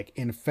like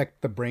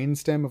infect the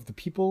brainstem of the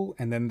people,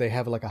 and then they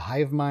have like a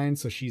hive mind,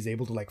 so she's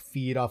able to like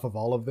feed off of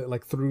all of it,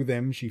 like through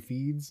them she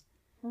feeds.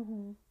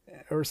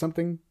 Or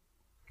something.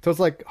 So it's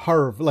like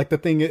Harv, like the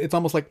thing, it's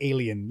almost like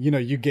Alien, you know,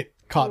 you get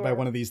caught by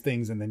one of these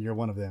things and then you're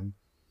one of them.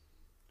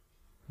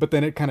 But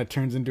then it kind of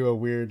turns into a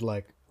weird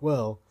like,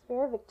 well, it's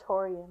very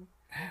Victorian.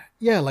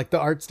 Yeah, like the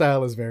art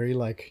style is very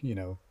like, you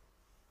know,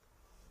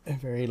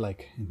 very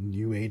like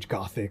new age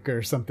gothic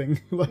or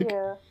something. Like,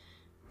 yeah.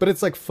 But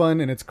it's like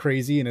fun and it's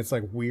crazy and it's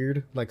like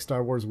weird, like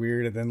Star Wars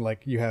weird. And then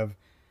like you have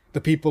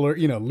the people are,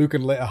 you know, Luke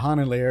and Han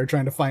and Leia are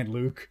trying to find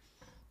Luke,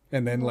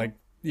 and then like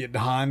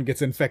Han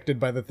gets infected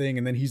by the thing,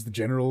 and then he's the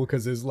general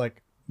because his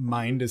like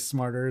mind is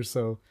smarter.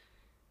 So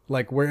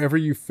like wherever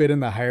you fit in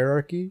the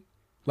hierarchy,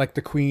 like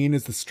the queen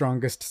is the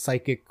strongest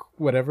psychic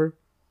whatever.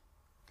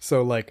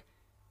 So like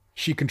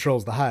she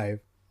controls the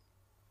hive,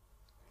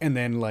 and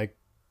then like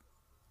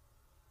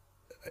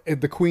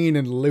the queen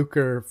and Luke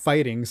are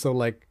fighting. So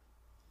like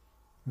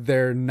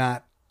they're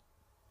not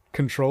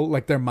controlled,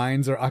 like their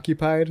minds are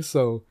occupied.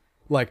 So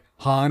like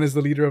Han is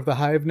the leader of the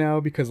hive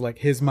now because like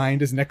his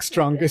mind is next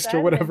strongest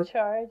or whatever.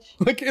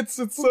 Like it's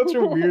such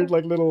a weird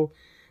like little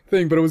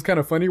thing, but it was kind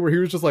of funny where he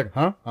was just like,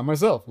 huh, I'm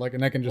myself, like,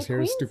 and I can just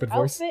hear his stupid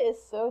voice. Outfit is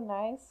so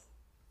nice.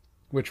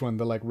 Which one?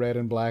 The like red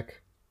and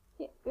black,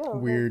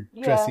 weird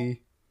yeah.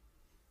 dressy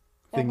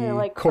thingy, her,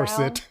 like,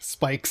 corset, crown.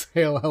 Spikes,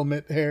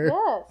 helmet, hair.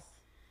 Yes.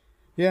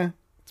 Yeah,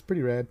 it's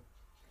pretty rad.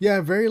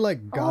 Yeah, very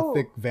like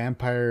gothic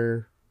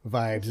vampire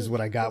vibes is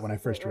what I got when I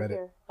first read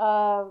it.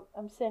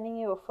 I'm sending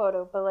you a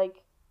photo, but like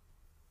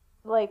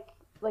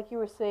you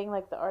were saying,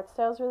 like the art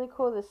style is really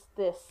cool.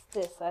 This.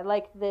 I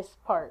like this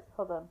part.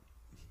 Hold on.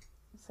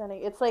 I'm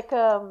sending. It's like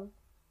kind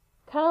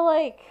of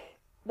like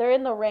they're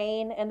in the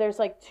rain and there's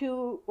like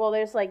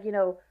there's like, you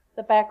know,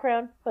 the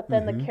background, but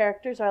then the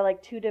characters are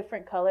like two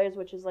different colors,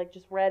 which is like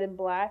just red and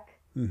black.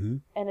 Mm-hmm.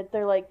 And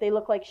they're like, they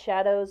look like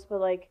shadows,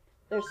 but like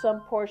there's some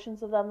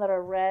portions of them that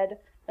are red.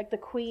 Like the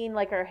queen,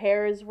 like her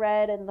hair is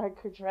red and like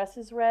her dress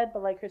is red,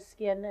 but like her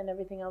skin and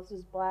everything else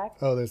is black.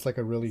 Oh, there's like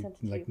a really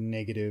like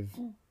negative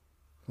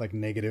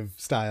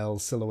style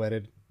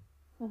silhouetted,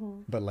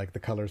 but like the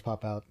colors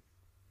pop out.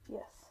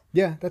 Yes.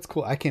 Yeah, that's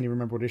cool. I can't even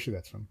remember what issue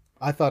that's from.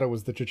 I thought it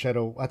was the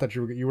Chichetto. I thought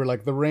you were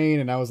like the rain,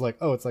 and I was like,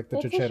 oh, it's like the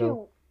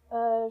Chichetto.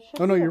 Oh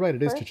no, you're right.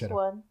 It is Chichetto.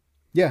 One.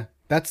 Yeah,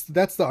 that's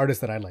the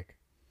artist that I like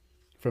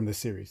from this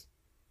series.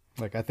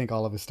 Like, I think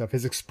all of his stuff,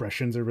 his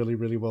expressions are really,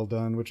 really well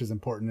done, which is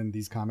important in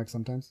these comics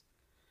sometimes.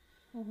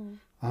 Mm-hmm.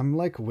 I'm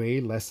like way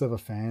less of a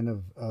fan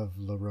of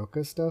La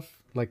Roca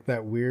stuff. Like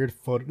that weird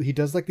photo. He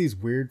does like these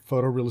weird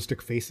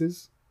photorealistic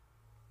faces,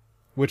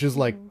 which is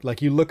like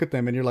you look at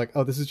them and you're like,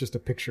 oh, this is just a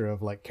picture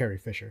of like Carrie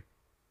Fisher.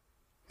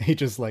 He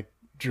just like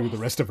drew the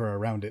rest of her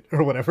around it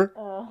or whatever.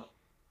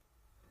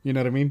 You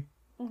know what I mean?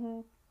 Mm-hmm.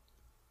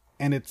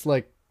 And it's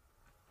like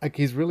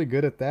he's really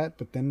good at that,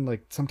 but then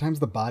like sometimes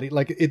the body,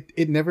 like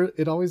it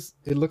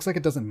looks like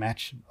it doesn't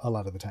match a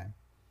lot of the time.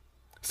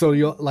 So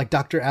you'll like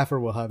Dr. Aphra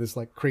will have this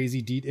like crazy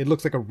it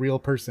looks like a real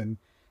person,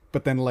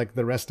 but then like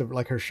the rest of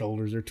like her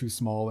shoulders are too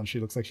small and she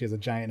looks like she has a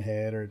giant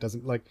head, or it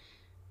doesn't, like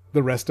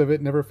the rest of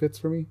it never fits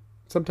for me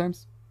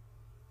sometimes.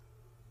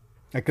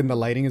 Like, and the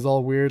lighting is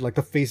all weird, like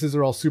the faces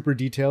are all super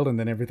detailed and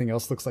then everything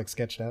else looks like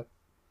sketched out.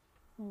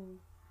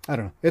 I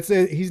don't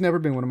know. He's never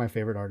been one of my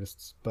favorite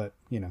artists, but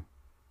you know.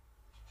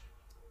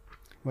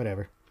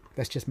 Whatever.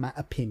 That's just my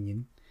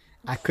opinion.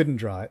 I couldn't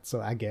draw it, so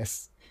I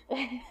guess.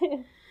 That's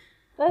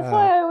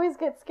why I always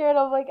get scared.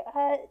 I'm like,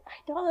 I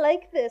don't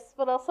like this,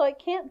 but also I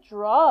can't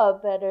draw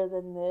better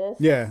than this.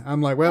 Yeah,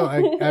 I'm like, well,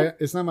 I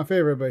it's not my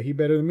favorite, but he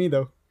better than me,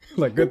 though.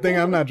 Like, good thing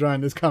I'm not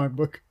drawing this comic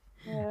book.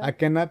 Yeah. I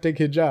cannot take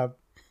his job.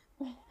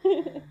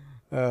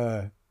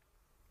 So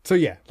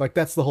yeah, like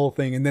that's the whole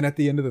thing. And then at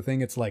the end of the thing,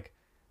 it's like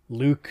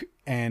Luke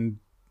and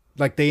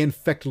like they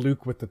infect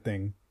Luke with the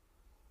thing.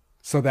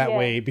 So that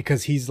way,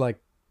 because he's like,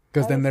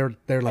 because then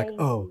they're like,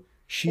 oh, they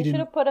should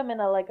have put him in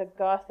a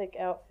gothic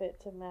outfit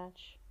to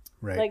match.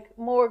 Right. Like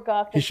more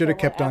gothic. He should have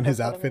kept on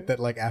his outfit that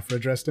like Aphra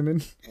dressed him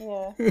in.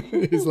 Yeah.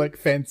 His like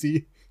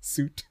fancy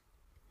suit.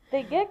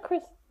 They get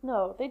Chris.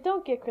 No, they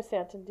don't get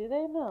Chrysanthemum, do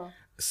they? No.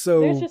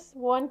 So there's just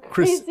one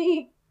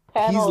crazy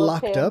panel. He's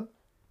locked of him. up,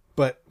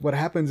 but what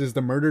happens is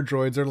the murder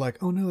droids are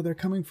like, "Oh no, they're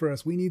coming for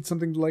us. We need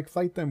something to like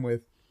fight them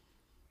with."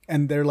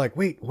 And they're like,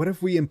 "Wait, what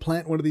if we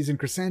implant one of these in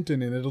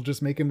Chrysanthemum and it'll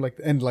just make him like?"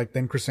 And like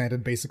then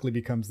Chrysanthemum basically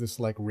becomes this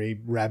like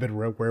rabid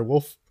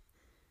werewolf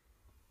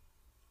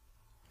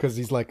because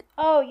he's like,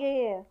 "Oh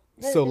yeah."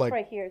 So it's like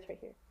right here. It's right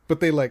here. But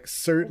they like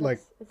it's 000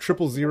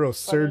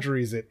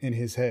 surgeries it in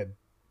his head.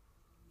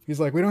 He's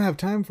like, we don't have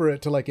time for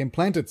it to like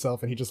implant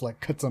itself, and he just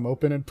like cuts him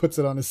open and puts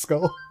it on his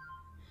skull.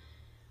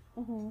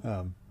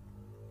 Mm-hmm.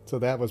 So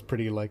that was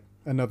pretty like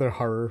another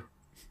horror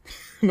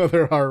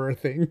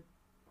thing.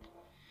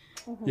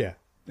 Mm-hmm. Yeah,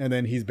 and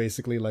then he's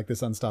basically like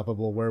this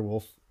unstoppable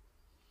werewolf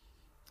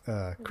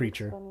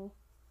creature,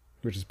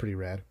 which is pretty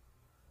rad.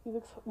 He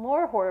looks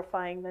more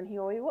horrifying than he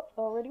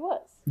already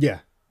was. Yeah.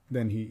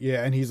 And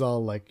he's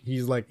all like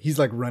he's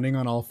like running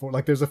on all four.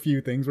 Like there's a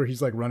few things where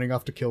he's like running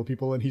off to kill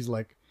people, and he's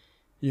like,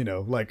 you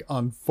know, like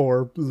on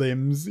four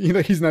limbs. You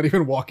know, he's not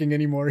even walking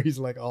anymore. He's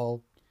like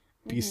all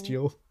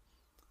bestial.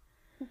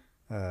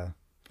 I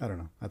don't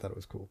know. I thought it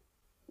was cool.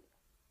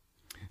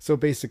 So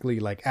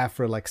basically, like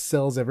Aphra like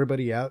sells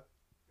everybody out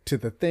to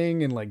the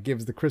thing and like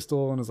gives the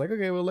crystal and is like,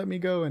 okay, well let me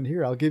go, and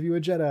here I'll give you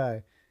a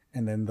Jedi.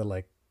 And then the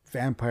like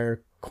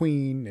vampire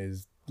queen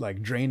is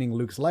like draining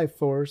Luke's life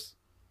force.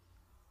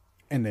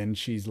 And then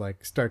she's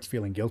like starts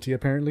feeling guilty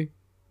apparently,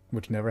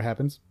 which never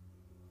happens.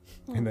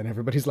 And then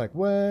everybody's like,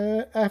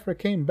 "What? Aphra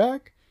came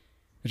back?"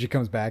 And she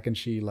comes back and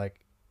she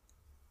like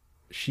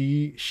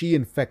she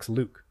infects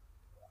Luke.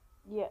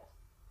 Yes.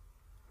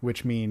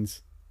 Which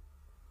means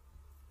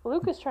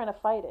Luke is trying to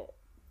fight it.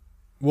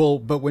 Well,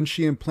 but when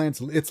she implants,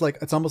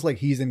 it's almost like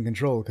he's in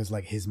control because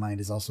like his mind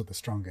is also the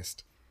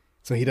strongest.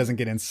 So he doesn't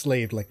get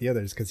enslaved like the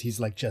others because he's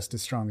like just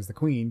as strong as the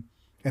queen.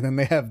 And then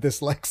they have this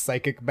like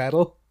psychic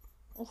battle.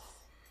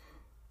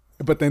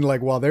 But then,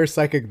 like, while they're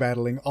psychic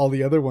battling, all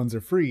the other ones are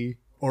free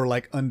or,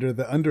 like, under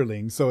the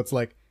underling. So it's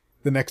like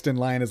the next in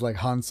line is, like,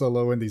 Han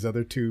Solo and these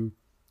other two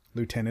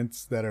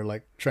lieutenants that are,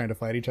 like, trying to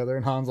fight each other.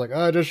 And Han's like,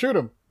 just shoot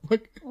him.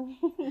 Like,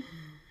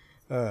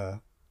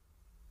 and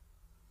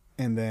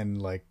then,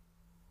 like,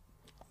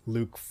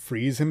 Luke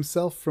frees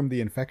himself from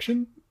the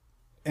infection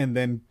and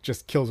then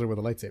just kills her with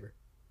a lightsaber.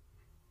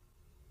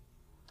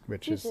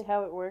 Which is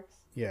how it works.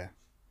 Yeah.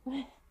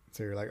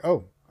 So you're like,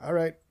 oh, all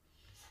right.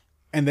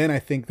 And then I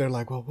think they're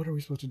like, well, what are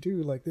we supposed to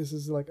do? Like, this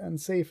is like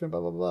unsafe and blah,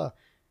 blah, blah.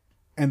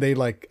 And they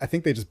like, I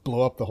think they just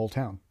blow up the whole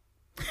town.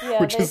 Yeah,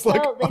 which is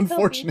like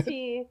unfortunate.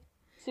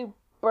 To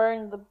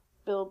burn the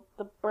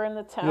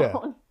town. Yeah.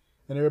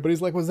 And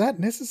everybody's like, was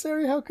that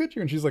necessary? How could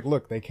you? And she's like,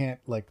 look, they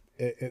can't like,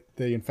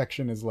 the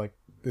infection is like,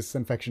 this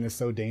infection is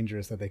so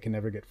dangerous that they can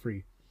never get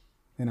free.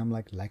 And I'm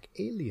like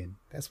Alien.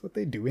 That's what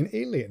they do in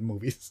Alien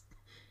movies.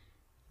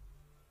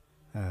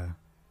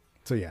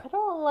 So yeah. I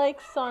don't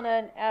like Sana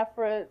and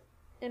Aphra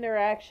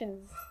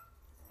interactions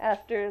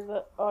after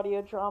the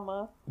audio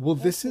drama. Well,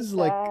 this is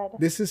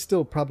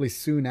still probably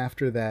soon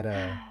after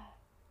that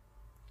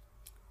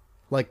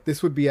like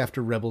this would be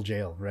after Rebel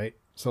Jail, right?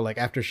 So like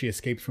after she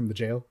escapes from the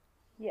jail.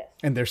 Yes.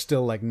 And they're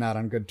still like not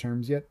on good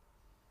terms yet.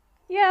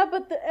 Yeah,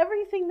 but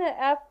everything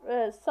that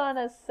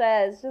Sana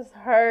says just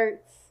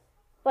hurts.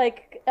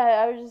 Like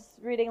I was just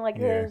reading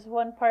there's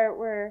one part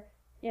where,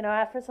 you know,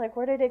 Aphra's like,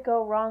 where did it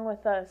go wrong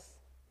with us?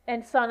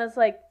 And Sana's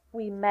like,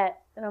 we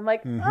met. And I'm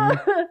like,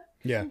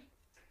 Yeah.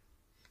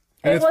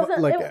 And it wasn't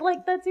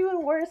like that's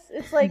even worse.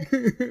 It's like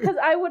because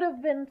I would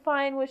have been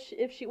fine with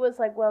if she was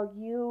like, well,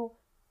 you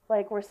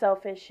like were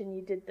selfish and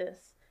you did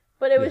this,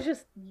 but it was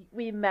just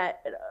we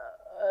met.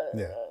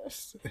 Yeah,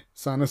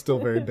 Sana's still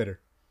very bitter.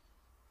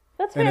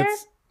 That's fair. And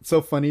it's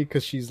so funny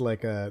because she's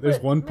like, there's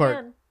one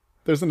part,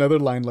 there's another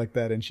line like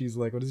that, and she's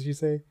like, what does she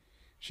say?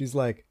 She's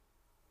like,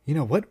 you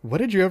know what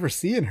did you ever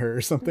see in her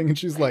or something? And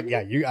she's like,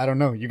 yeah, I don't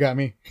know, you got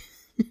me.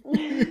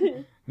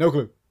 No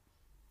clue.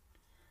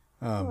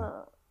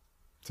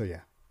 So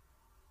yeah.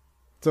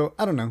 So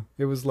I don't know.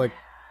 It was like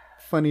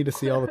funny to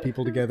see all the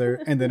people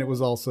together, and then it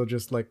was also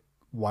just like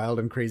wild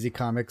and crazy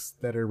comics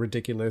that are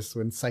ridiculous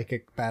when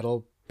psychic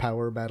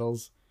power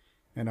battles,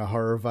 and a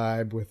horror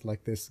vibe with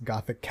like this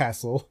gothic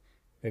castle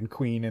and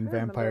queen and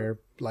vampire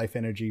life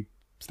energy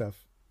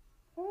stuff.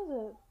 What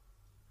was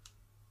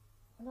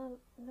it?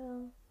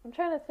 No. I'm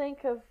trying to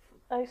think of.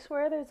 I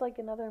swear there's like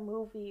another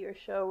movie or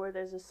show where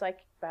there's a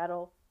psychic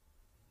battle,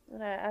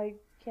 and I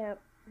can't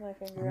put my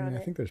finger on it.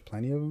 I think there's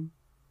plenty of them.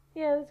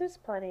 Yeah, there's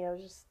plenty. I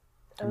was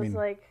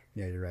like,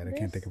 yeah, you're right. I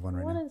can't think of one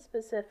right now. One in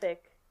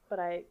specific, but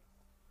I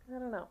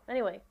don't know.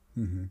 Anyway.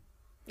 Mm-hmm.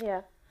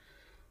 Yeah.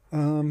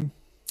 And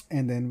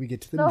then we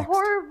get to the next. The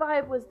horror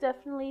vibe was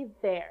definitely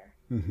there.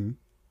 Mm-hmm. I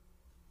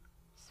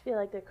just feel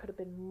like there could have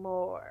been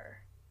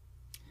more.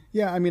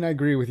 Yeah, I mean, I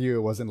agree with you.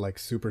 It wasn't like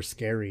super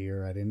scary,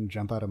 or I didn't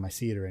jump out of my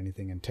seat or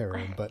anything in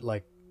terror, but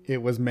like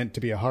it was meant to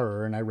be a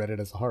horror, and I read it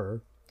as a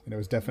horror, and it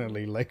was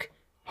definitely like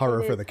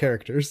horror for the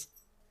characters.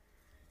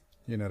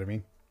 You know what I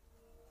mean?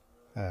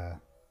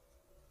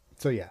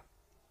 So yeah.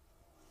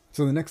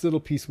 So the next little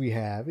piece we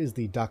have is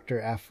the Dr.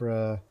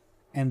 Aphra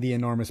and the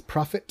Enormous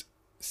Profit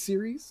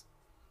series.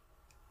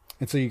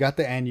 And so you got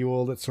the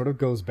annual that sort of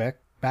goes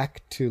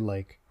back to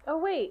like. Oh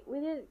wait,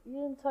 you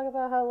didn't talk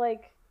about how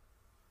like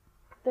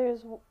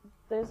there's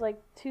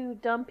like two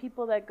dumb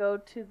people that go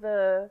to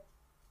the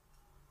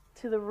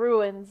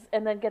ruins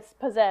and then gets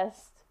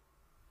possessed.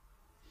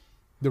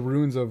 The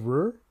ruins of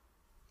Rur?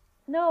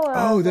 No.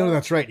 No,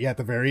 that's right. Yeah, at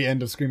the very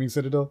end of Screaming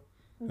Citadel.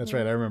 Mm-hmm. That's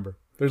right. I remember.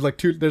 There's like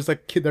two. There's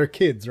like they're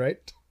kids,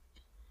 right?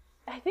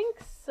 I think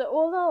so.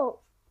 Well, no.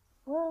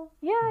 Well,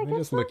 yeah, I guess. They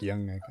just look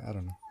young. I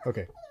don't know.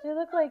 Okay. They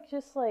look like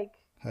just like.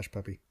 Hush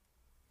puppy.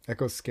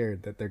 Echo's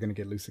scared that they're gonna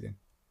get loose again.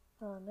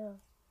 Oh no.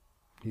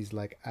 He's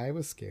like, I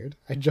was scared.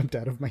 I jumped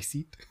out of my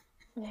seat.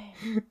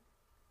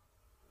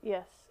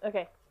 Yes.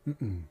 Okay.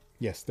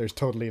 Yes, there's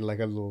totally like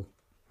a little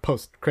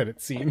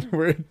post-credit scene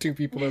where two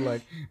people are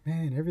like,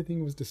 man,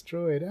 everything was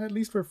destroyed. At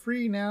least we're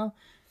free now.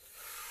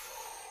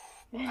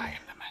 I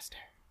am the master.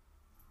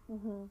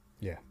 Mm-hmm.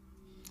 Yeah.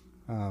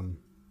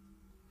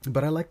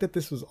 But I like that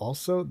this was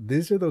also,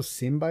 these are those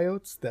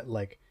symbiotes that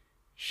like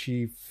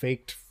she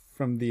faked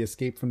from the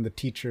escape from the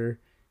teacher,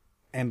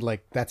 and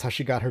like that's how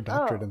she got her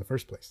doctorate in the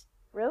first place.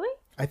 Really?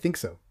 I think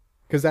so.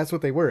 Because that's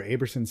what they were,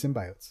 Aberson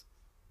symbiotes.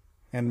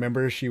 And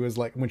remember, she was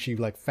like, when she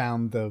like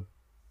found the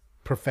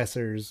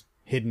professor's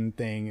hidden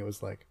thing, it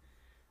was like,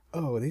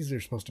 oh, these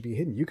are supposed to be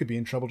hidden. You could be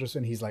in trouble just,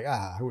 and he's like,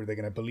 who are they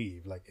going to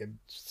believe? Like a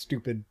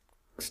stupid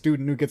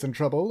student who gets in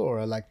trouble, or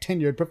a like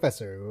tenured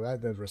professor who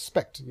had the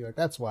respect. You're like,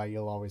 that's why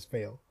you'll always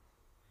fail.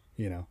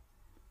 You know?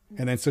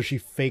 And then so she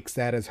fakes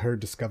that as her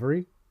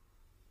discovery.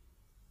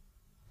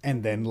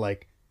 And then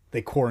like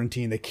they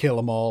quarantine, they kill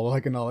them all,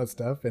 like, and all that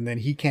stuff. And then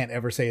he can't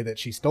ever say that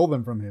she stole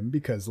them from him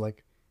because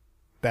like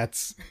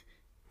that's,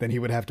 then he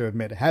would have to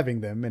admit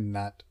having them and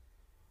not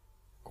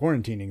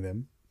quarantining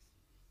them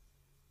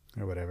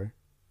or whatever,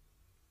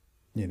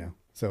 you know.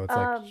 So it's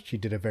like she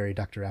did a very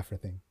Dr. Aphra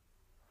thing.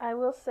 I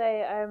will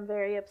say I'm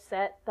very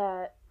upset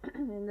that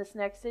in this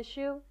next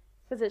issue,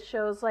 because it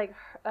shows like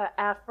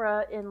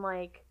Aphra in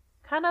like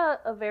kind of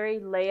a very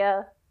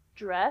Leia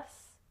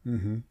dress,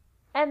 and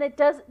it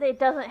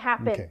doesn't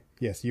happen. Okay.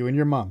 Yes, you and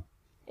your mom.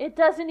 It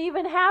doesn't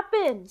even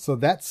happen. So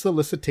that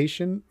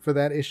solicitation for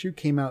that issue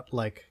came out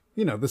like,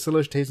 you know, the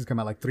solicitations come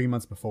out like 3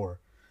 months before.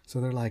 So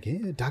they're like,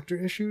 hey, Dr.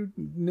 Issue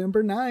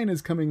number 9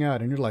 is coming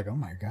out. And you're like, oh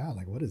my God,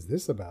 like, what is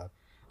this about?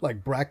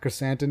 Like, Brack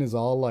Chrysanthemum is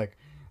all like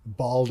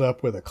balled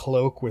up with a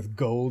cloak with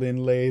gold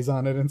inlays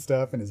on it and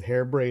stuff, and his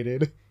hair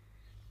braided.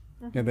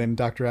 Mm-hmm. And then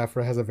Dr.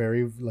 Aphra has a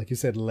very, like you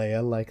said,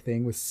 Leia-like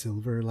thing with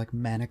silver, like,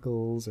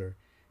 manacles, or,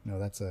 no,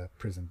 that's a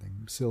prison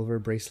thing. Silver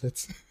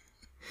bracelets.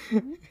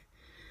 Mm-hmm.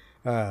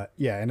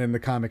 Yeah, and in the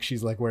comic,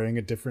 she's like wearing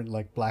a different,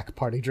 like, black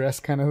party dress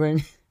kind of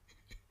thing.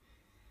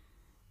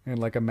 And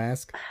like a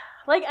mask.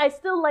 Like, I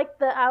still like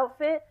the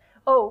outfit.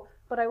 Oh,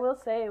 but I will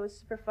say it was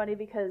super funny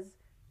because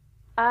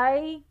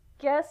I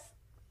guess,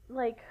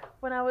 like,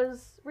 when I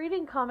was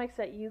reading comics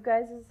at you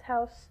guys'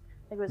 house,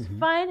 like, it was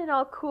fine and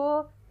all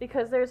cool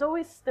because there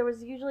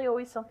was usually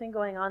always something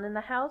going on in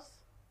the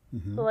house.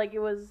 So, like, it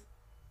was,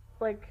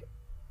 like,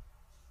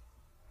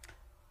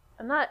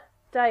 I'm not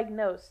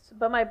diagnosed,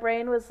 but my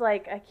brain was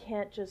like, I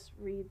can't just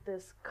read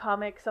this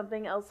comic.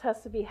 Something else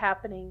has to be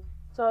happening.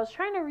 So I was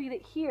trying to read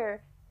it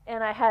here.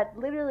 And I had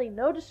literally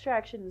no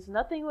distractions.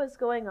 Nothing was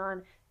going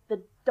on.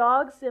 The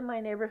dogs in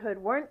my neighborhood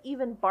weren't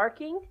even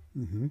barking.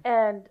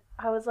 And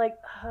I was like,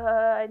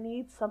 I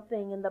need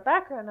something in the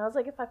background. I was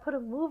like, if I put a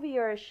movie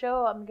or a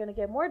show, I'm going to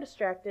get more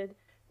distracted.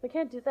 I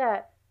can't do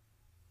that.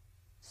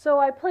 So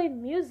I played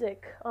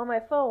music on my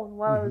phone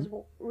while I was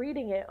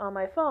reading it on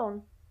my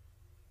phone.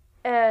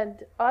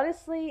 And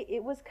honestly,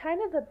 it was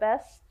kind of the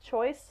best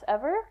choice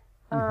ever.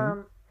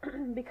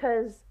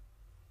 Because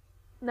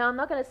now I'm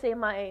not going to say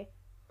my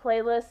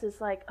playlist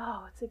is like,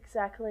 oh, it's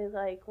exactly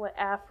like what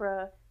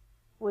Aphra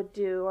would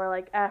do, or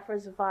like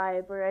Aphra's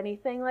vibe or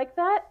anything like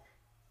that.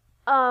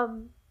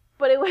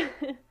 But it was,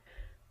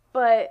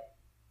 but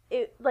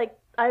it, like,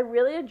 I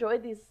really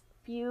enjoyed these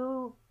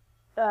few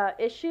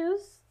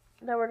issues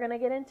that we're gonna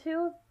get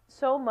into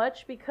so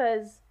much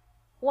because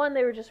one,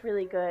 they were just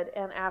really good,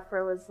 and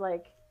Aphra was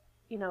like,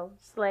 you know,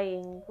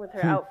 slaying with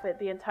her outfit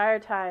the entire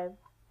time,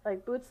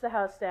 like boots the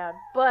house down.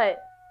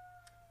 But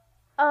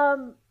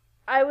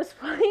I was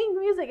playing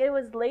music. It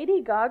was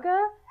Lady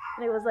Gaga,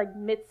 and it was like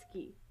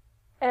Mitski.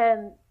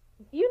 And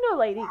you know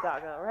Lady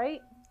Gaga, right?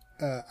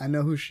 I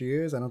know who she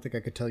is. I don't think I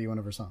could tell you one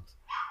of her songs.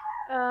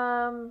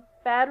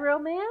 Bad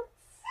Romance?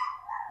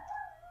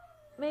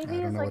 Maybe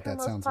is like her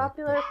most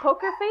popular. Like.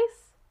 Poker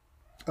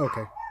Face?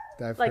 Okay.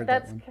 I've like heard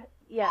that's that one.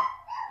 Yeah.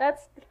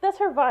 That's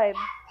her vibe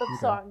of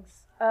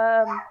songs.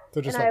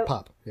 So just like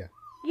pop, yeah.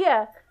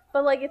 Yeah,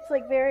 but like it's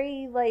like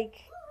very like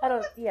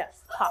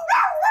pop.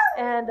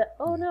 And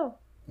no.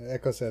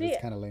 Echo said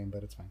it's kind of lame,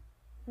 but it's fine.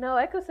 No,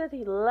 Echo said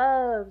he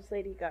loves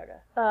Lady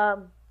Gaga.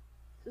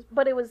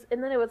 But it was,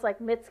 and then it was like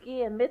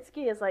Mitski, and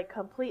Mitski is like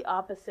complete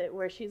opposite,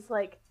 where she's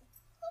like,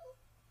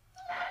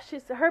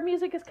 her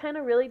music is kind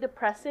of really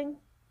depressing,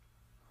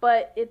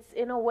 but it's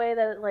in a way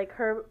that like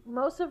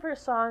most of her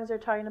songs are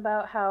talking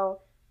about how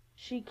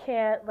she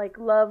can't like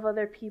love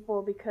other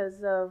people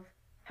because of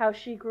how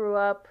she grew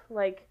up,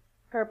 like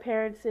her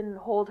parents didn't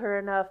hold her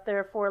enough,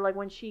 therefore like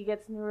when she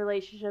gets new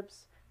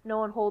relationships, no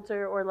one holds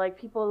her, or like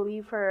people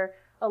leave her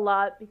a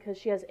lot because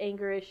she has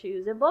anger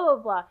issues and blah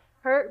blah blah.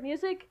 Her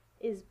music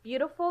is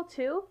beautiful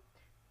too,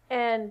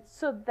 and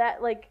so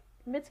that like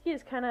Mitsuki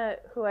is kind of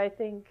who I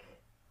think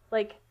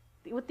like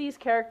with these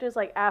characters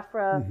like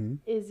Aphra,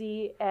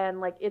 Izzy, and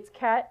like It's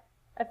Cat.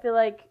 I feel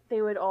like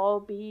they would all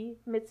be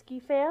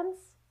Mitsuki fans.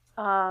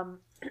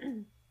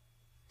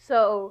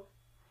 So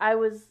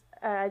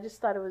I just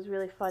thought it was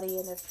really funny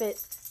and it fit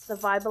the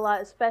vibe a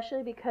lot,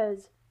 especially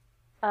because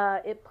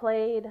it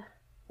played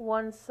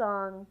one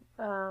song.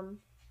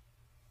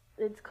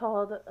 It's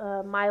called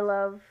My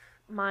Love,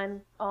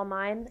 Mine, All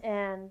Mine,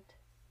 and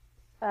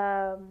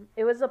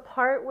it was a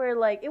part where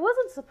like it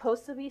wasn't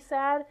supposed to be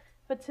sad,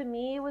 but to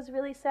me it was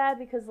really sad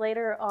because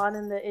later on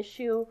in the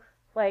issue,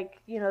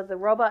 like, you know, the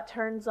robot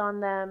turns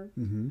on them.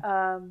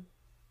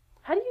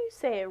 How do you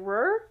say it?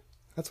 Rur?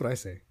 That's what I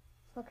say.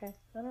 Okay,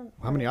 I don't.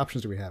 How many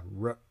options do we have?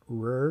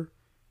 Rur?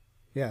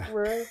 Yeah.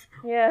 Rur?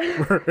 Yeah.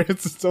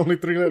 It's only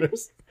 3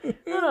 letters. I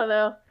don't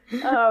know.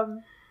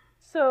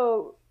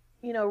 So,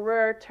 you know,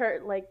 Rur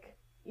like,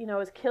 you know,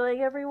 is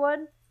killing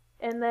everyone,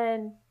 and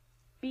then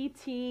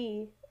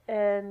BT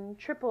and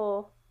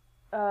Triple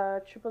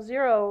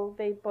Zero,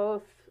 they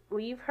both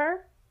leave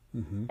her,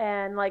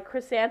 and like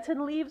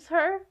Chrysanthemum leaves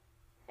her,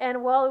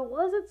 and while it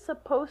wasn't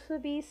supposed to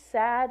be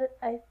sad,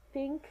 I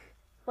think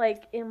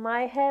like in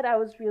my head I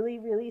was really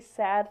really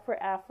sad for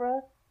Aphra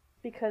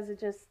because it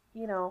just,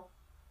 you know,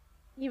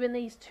 even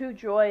these 2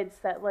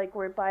 droids that like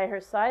were by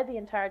her side the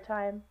entire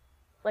time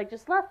like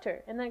just left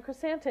her, and then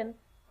Chrysanthemum,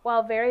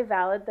 while very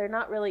valid, they're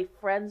not really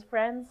friends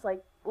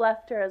like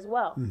left her as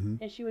well,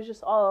 and she was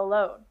just all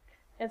alone.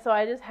 And so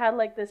I just had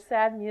like this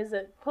sad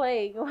music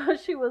playing while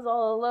she was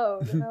all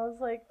alone, and I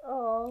was like,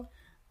 oh.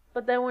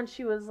 But then when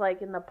she was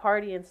like in the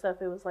party and stuff,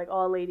 it was like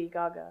all Lady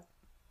Gaga.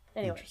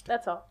 Anyway,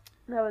 that's all.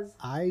 That was.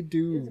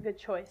 It was a good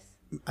choice.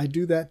 I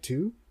do that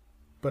too,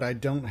 but I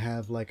don't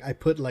have like I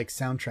put like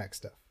soundtrack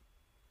stuff.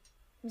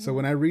 So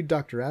when I read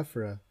Dr.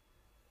 Aphra,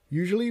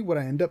 usually what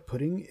I end up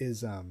putting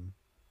is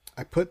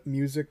I put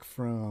music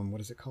from,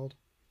 what is it called?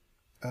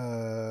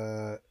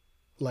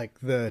 Like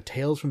the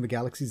Tales from the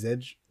Galaxy's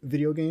Edge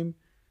video game,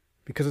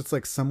 because it's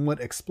like somewhat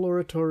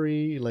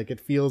exploratory, like it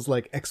feels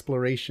like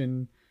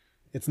exploration.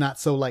 It's not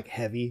so like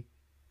heavy,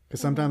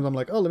 because sometimes I'm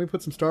like, oh, let me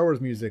put some Star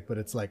Wars music, but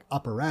it's like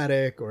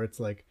operatic, or it's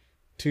like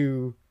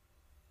too,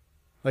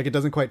 like it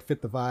doesn't quite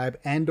fit the vibe.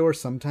 Andor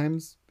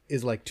sometimes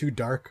is like too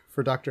dark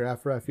for Dr.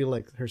 Aphra. I feel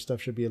like her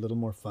stuff should be a little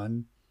more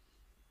fun.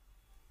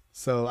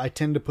 So I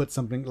tend to put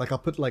something like, I'll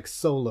put like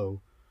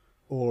Solo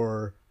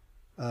or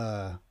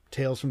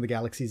Tales from the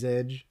Galaxy's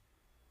Edge,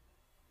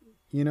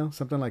 you know,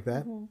 something like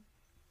that.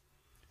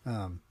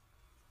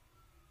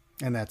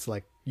 And that's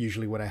like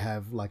usually what I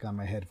have like on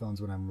my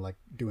headphones when I'm like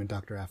doing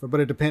Dr. Aphra. But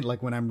it depends,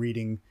 like when I'm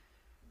reading,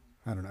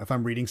 I don't know, if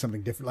I'm reading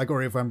something different, like,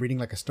 or if I'm reading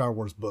like a Star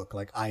Wars book,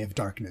 like Eye of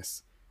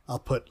Darkness, I'll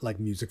put like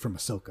music from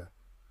Ahsoka,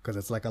 because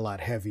it's like a lot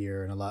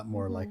heavier and a lot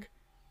more like,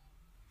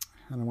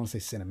 I don't want to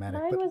say cinematic.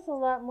 Mine was a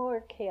lot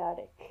more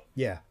chaotic.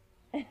 Yeah.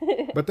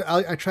 But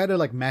I try to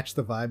like match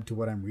the vibe to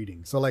what I'm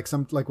reading. So like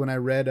when I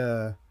read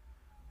what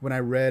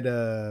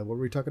were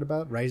we talking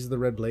about? Rise of the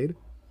Red Blade.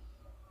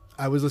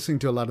 I was listening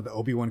to a lot of the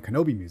Obi-Wan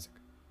Kenobi music,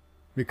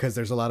 because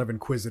there's a lot of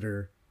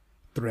Inquisitor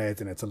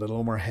threads and it's a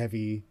little more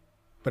heavy,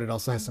 but it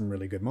also has some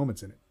really good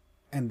moments in it.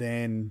 And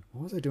then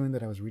what was I doing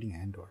that I was reading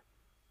Andor?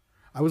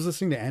 I was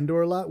listening to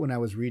Andor a lot when I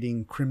was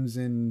reading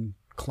Crimson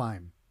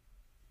Climb,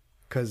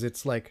 because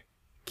it's like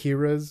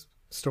Kira's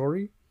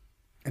story,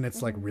 and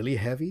it's like really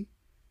heavy,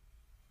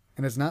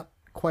 and it's not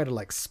quite a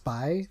like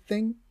spy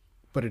thing,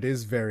 but it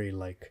is very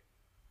like,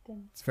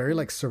 it's very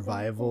like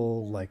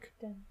survival, like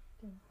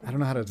I don't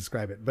know how to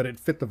describe it, but it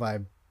fit the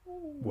vibe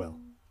well.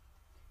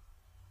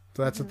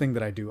 So that's the thing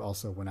that I do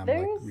also when I'm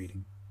like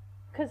reading.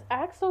 Because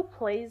Axel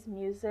plays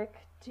music.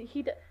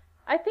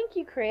 I think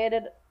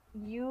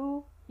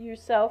you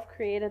yourself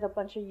created a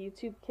bunch of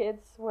YouTube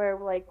kids where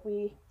like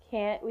we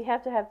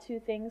have to have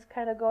 2 things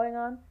kind of going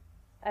on.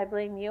 I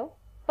blame you.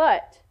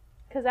 But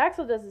because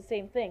Axel does the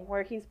same thing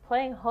where he's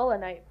playing Hollow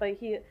Knight,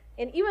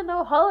 and even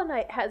though Hollow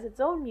Knight has its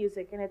own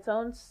music and its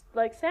own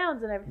like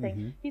sounds and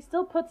everything, he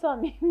still puts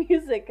on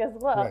music as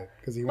well. Right,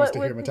 because he wants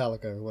to hear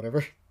Metallica or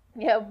whatever.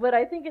 Yeah, but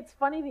I think it's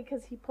funny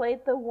because he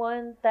played that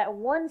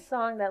one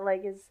song that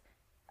like is,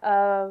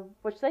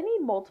 which they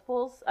need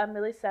multiples. I'm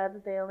really sad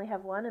that they only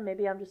have one, and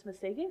maybe I'm just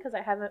mistaken because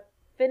I haven't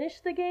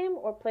finished the game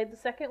or played the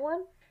second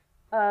one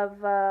of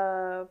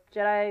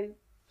Jedi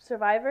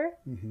Survivor,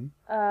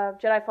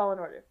 Jedi Fallen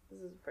Order.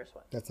 This is the first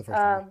one. That's the first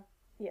one.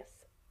 Yes.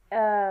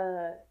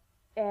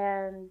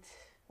 And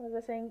what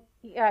was I saying?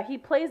 Yeah, he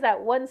plays that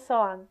one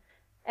song,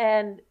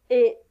 and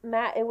it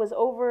was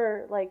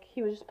over, like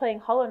he was just playing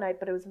Hollow Knight,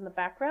 but it was in the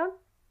background.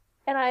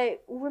 And I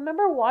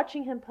remember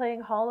watching him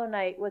playing Hollow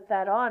Knight with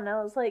that on, and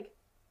I was like,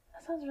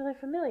 that sounds really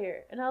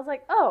familiar. And I was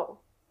like, oh,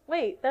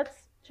 wait,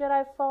 that's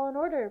Jedi Fallen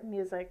Order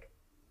music.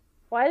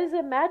 Why does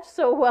it match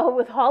so well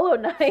with Hollow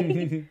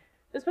Knight?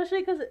 Especially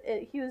because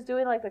he was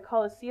doing like the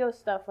Coliseo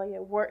stuff, like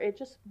it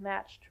just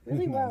matched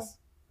really Nice. well.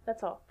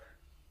 That's all.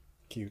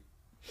 Cute.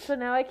 So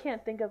now I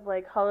can't think of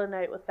like Hollow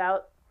Knight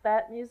without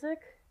that music.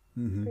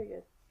 Mm-hmm. Pretty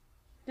good.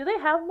 Do they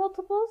have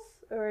multiples,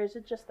 or is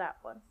it just that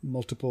one?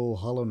 Multiple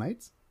Hollow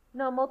Knights?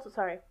 No,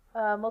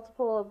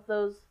 multiple of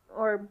those,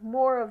 or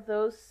more of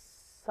those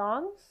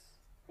songs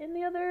in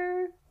the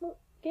other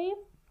game,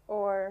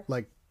 or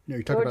like are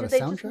you talking about a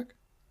soundtrack?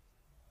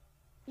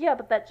 Yeah,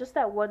 but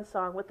that one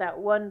song with that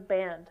one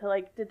band.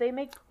 Like, did they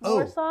make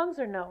more songs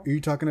or no? Are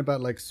you talking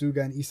about like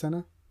Sugan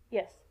Isana?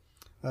 Yes.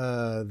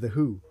 The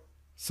Who.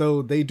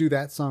 So they do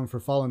that song for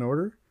Fallen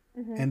Order,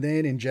 and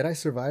then in Jedi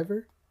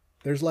Survivor,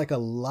 there's like a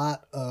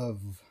lot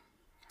of.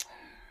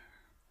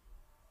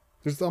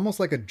 There's almost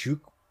like a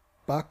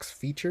jukebox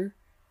feature,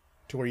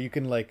 to where you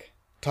can like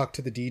talk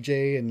to the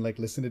DJ and like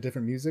listen to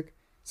different music.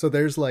 So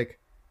there's like,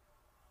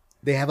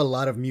 they have a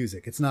lot of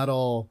music. It's not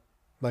all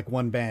like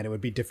one band. It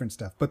would be different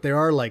stuff. But there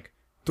are like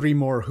 3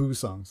 more Who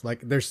songs.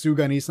 Like there's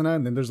Sugan Isana,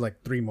 and then there's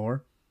like 3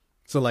 more.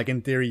 So like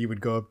in theory, you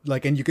would go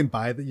like, and you can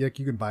buy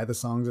the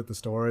songs at the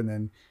store, and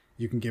then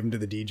you can give them to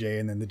the DJ,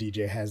 and then the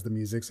DJ has the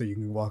music, so you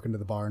can walk into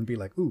the bar and be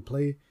like, "Ooh,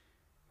 play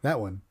that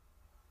one."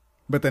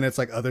 But then it's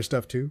like other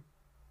stuff too.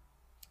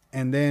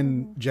 And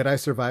then Jedi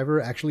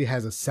Survivor actually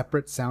has a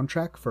separate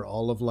soundtrack for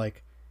all of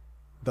like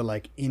the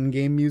like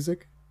in-game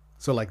music.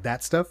 So like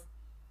that stuff,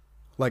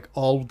 like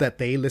all that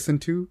they listen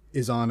to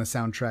is on a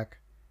soundtrack.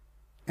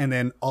 And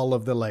then all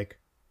of the like,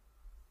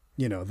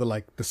 you know,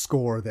 the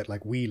score that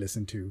like we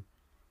listen to,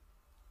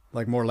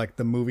 like more like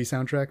the movie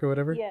soundtrack or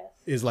whatever,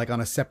 is like on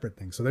a separate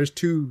thing. So there's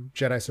 2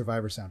 Jedi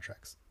Survivor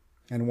soundtracks.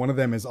 And one of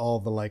them is all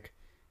the like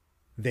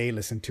they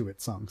listen to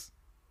it songs.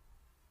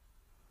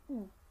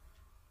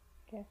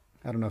 Okay.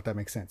 I don't know if that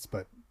makes sense,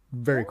 but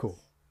very cool.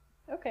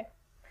 Okay.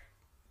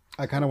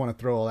 I kind of want to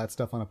throw all that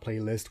stuff on a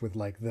playlist with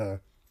like the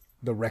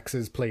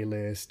Rex's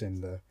playlist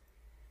and the,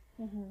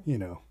 you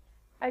know.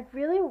 I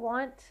really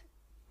want.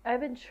 I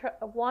haven't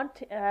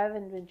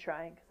been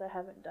trying because I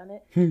haven't done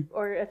it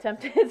or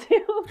attempted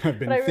to. I've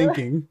been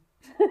thinking.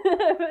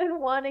 I've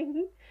been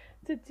wanting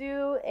to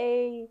do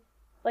a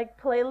like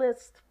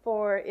playlist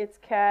for It's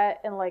Cat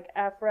and like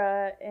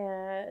Aphra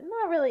and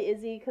not really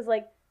Izzy, because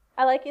like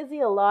I like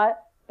Izzy a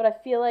lot, but I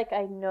feel like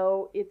I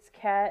know It's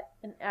Cat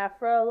and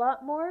Aphra a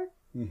lot more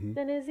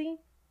than Izzy.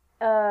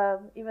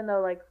 Even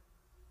though like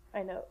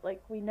I know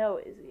like we know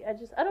Izzy. I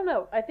don't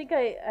know. I think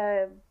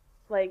I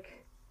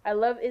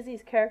love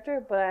Izzy's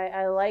character, but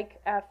I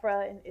like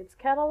Aphra and It's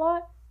Cat a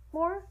lot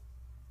more.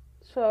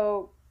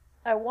 So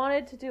I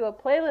wanted to do a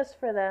playlist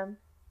for them,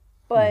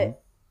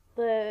 but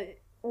the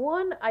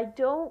one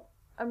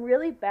I'm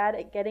really bad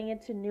at getting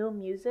into new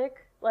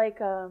music. Like,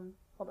 hold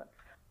on.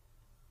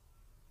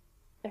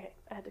 Okay,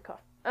 I had to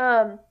cough.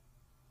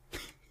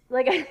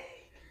 Like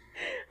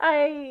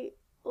I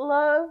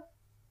love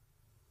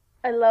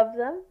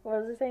them.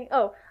 What was I saying?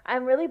 Oh,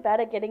 I'm really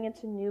bad at getting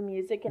into new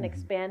music and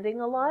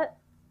expanding a lot.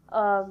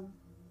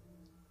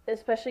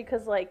 Especially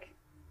because like,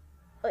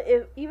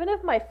 even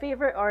if my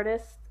favorite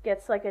artist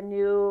gets like a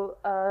new,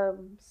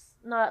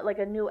 not like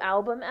a new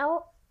album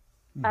out,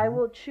 I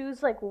will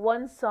choose like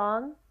one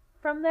song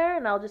from there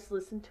and I'll just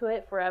listen to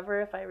it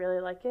forever if I really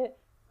like it.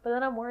 But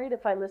then I'm worried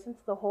if I listen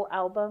to the whole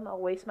album,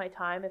 I'll waste my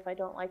time if I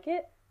don't like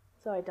it.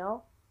 So I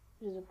don't,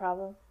 which is a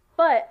problem.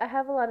 But I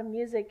have a lot of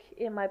music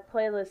in my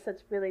playlist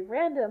that's really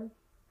random,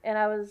 and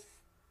I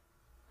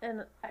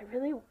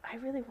really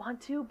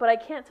want to, but I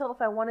can't tell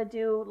if I want to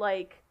do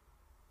like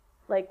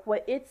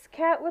what It's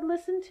Cat would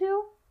listen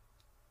to,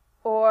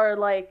 or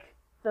like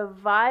the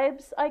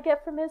vibes I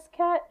get from It's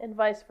Cat, and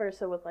vice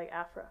versa with like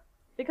Aphra.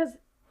 Because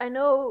I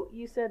know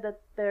you said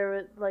that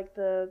they're like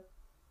the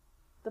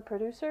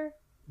producer,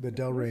 the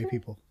Del Rey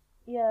people.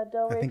 Yeah,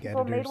 Del Rey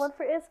people editors made one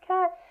for It's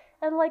Cat,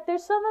 and like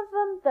there's some of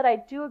them that I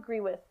do agree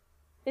with.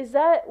 Is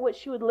that what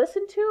she would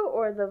listen to,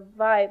 or the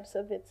vibes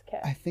of It's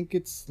Cat? I think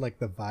it's like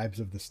the vibes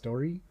of the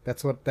story.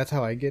 That's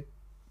how I get,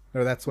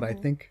 or that's what I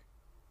think.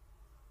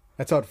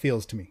 That's how it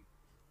feels to me.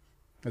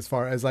 As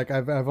far as like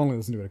I've only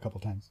listened to it a couple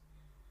times,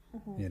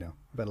 you know.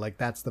 But like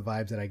that's the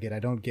vibes that I get. I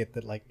don't get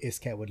that like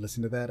Iscat would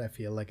listen to that. I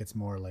feel like it's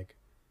more like,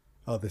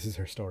 oh, this is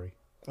her story.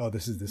 Oh,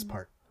 this is this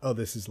part. Oh,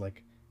 this is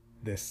like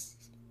this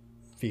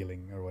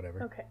feeling or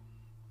whatever. Okay.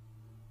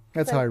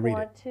 That's how I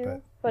read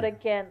it. But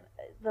again,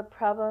 the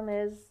problem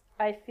is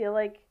I feel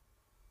like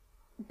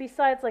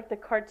besides like the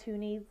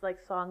cartoony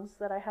like songs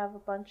that I have a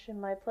bunch in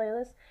my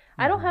playlist,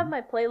 I don't have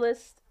my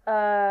playlist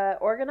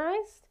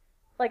organized.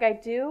 Like I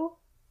do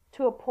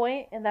to a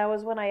point, and that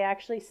was when I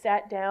actually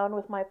sat down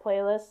with my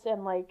playlist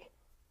and like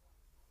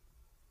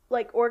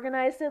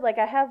organized it. Like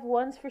I have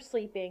ones for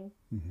sleeping.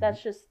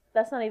 That's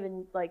not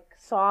even like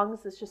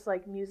songs, it's just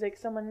like music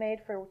someone made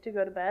to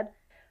go to bed.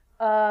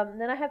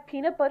 Then I have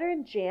Peanut Butter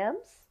and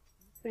Jams,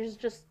 which is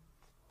just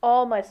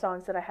all my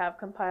songs that I have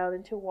compiled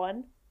into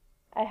one.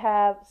 I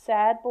have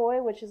Sad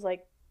Boy, which is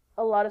like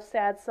a lot of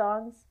sad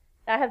songs.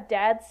 I have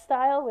Dad's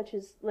Style, which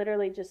is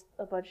literally just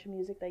a bunch of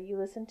music that you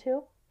listen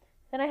to.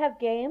 Then I have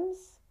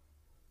Games,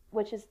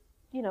 which is,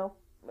 you know,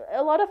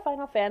 a lot of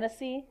Final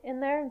Fantasy in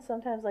there, and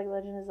sometimes like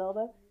Legend of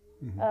Zelda.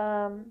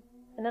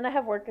 And then I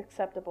have Work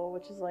Acceptable,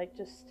 which is like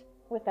just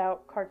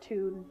without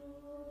cartoon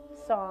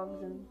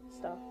songs and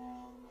stuff.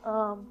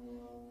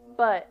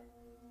 But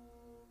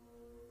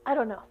I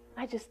don't know.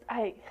 I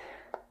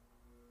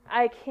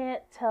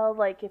can't tell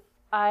like if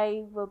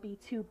I will be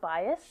too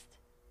biased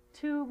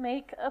to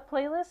make a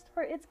playlist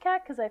for It's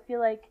Cat, because I feel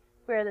like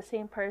we're the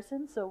same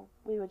person, so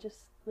we would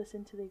just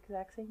listen to the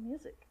exact same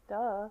music.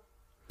 Duh.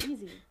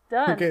 Easy.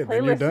 Done. Okay,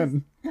 then you're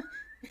done.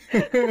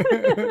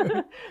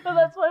 Well,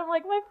 that's why I'm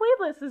like, my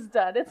playlist is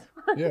done. It's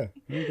fine. Yeah.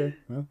 Okay.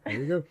 Well, there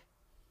you go.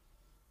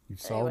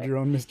 You've solved your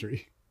own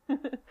mystery.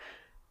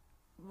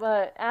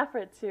 But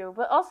Aphra too.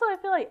 But also I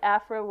feel like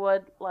Aphra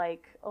would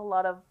like a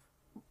lot of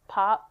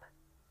pop.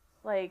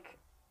 Like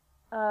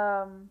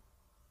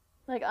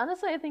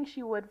honestly I think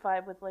she would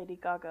vibe with Lady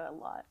Gaga a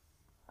lot.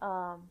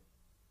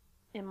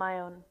 In my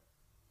own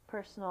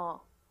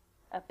personal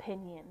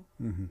opinion.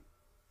 Mm-hmm.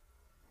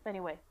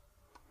 Anyway,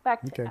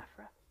 back to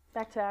Aphra.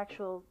 Back to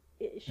actual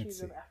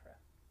issues of Aphra.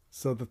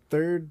 So the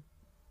third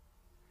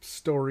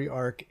story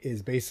arc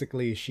is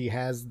basically she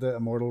has the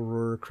Immortal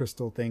Roar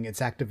crystal thing.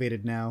 It's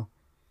activated now.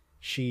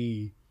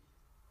 She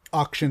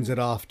auctions it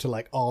off to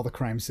like all the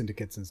crime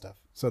syndicates and stuff.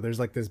 So there's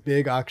like this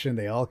big auction.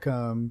 They all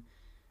come.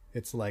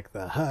 It's like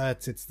the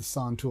Huts. It's the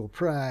Sontool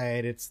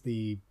Pride. It's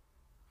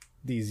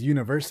these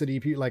university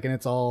people. Like, and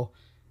it's all,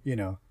 you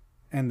know.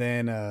 And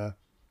then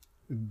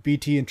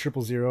BT and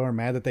 000 are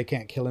mad that they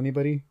can't kill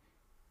anybody.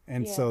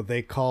 And so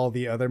they call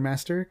the other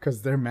master,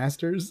 because their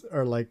masters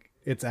are like,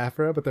 it's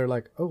Aphra, but they're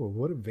like, oh,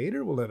 what if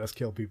Vader will let us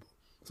kill people?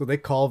 So they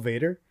call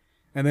Vader,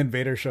 and then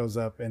Vader shows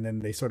up, and then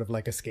they sort of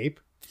like escape.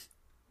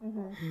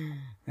 Mm-hmm.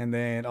 And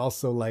then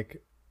also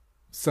like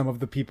some of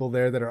the people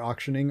there that are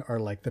auctioning are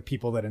like the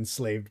people that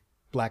enslaved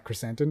Black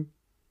Chrysanthemum.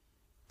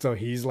 So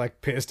he's like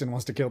pissed and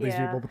wants to kill these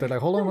people, but they're like,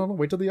 hold on,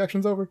 wait till the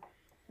auction's over.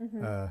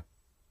 Mm-hmm.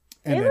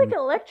 They like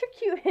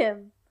electrocute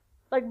him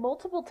like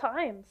multiple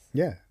times.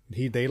 Yeah,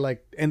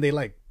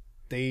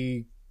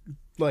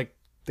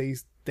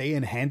 they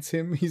enhance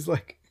him. He's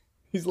like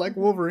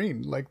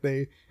Wolverine. Like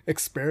they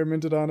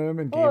experimented on him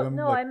and gave him.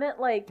 No, I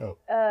meant like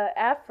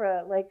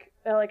Aphra like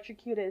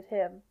electrocuted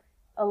him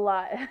a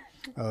lot.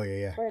 Oh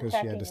yeah, because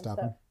she had to stop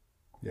him.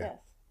 Yeah. Yes.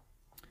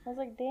 I was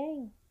like,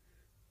 dang.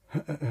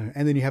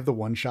 And then you have the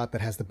one shot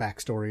that has the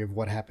backstory of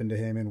what happened to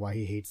him and why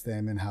he hates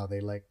them and how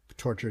they like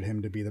tortured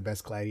him to be the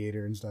best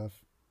gladiator and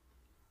stuff.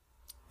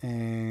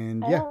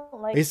 And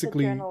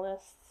basically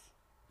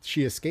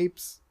she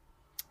escapes.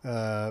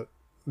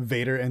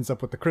 Vader ends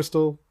up with the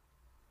crystal,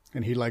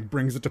 and he like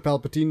brings it to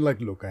Palpatine,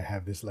 like, look, I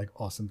have this like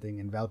awesome thing,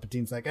 and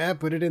Palpatine's like,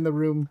 put it in the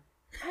room.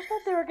 I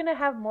thought they were gonna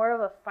have more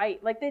of a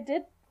fight. Like they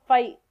did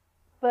fight,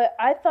 but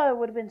I thought it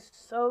would have been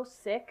so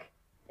sick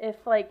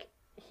if like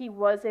he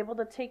was able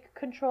to take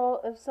control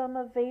of some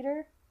of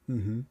Vader.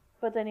 Mm-hmm.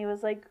 But then he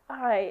was like,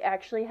 I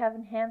actually have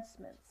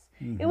enhancements.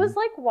 Mm-hmm. It was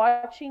like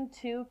watching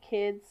two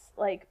kids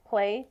like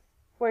play,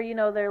 where you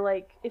know they're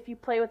like, if you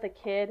play with a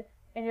kid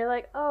and you're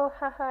like, oh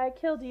haha, I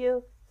killed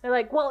you. They're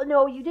like, well,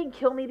 no, you didn't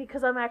kill me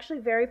because I'm actually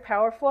very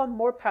powerful. I'm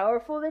more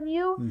powerful than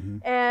you. Mm-hmm.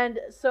 And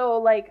so,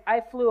 like,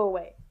 I flew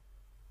away.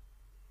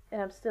 And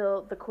I'm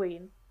still the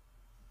queen.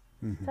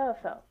 Mm-hmm. That's how it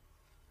felt.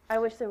 I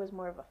wish there was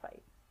more of a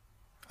fight.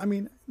 I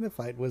mean, the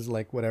fight was,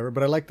 like, whatever.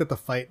 But I like that the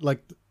fight,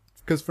 like,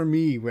 because for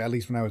me, at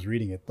least when I was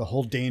reading it, the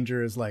whole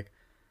danger is like,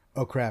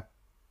 oh, crap.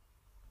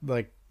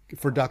 Like,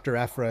 for Dr.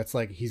 Aphra, it's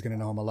like, he's going to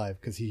know I'm alive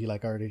because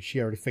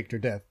she already faked her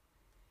death.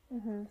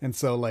 Mm-hmm. And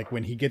so, like,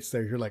 when he gets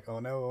there, you're like, oh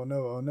no, oh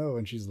no, oh no.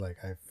 And she's like,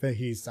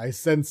 I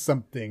sense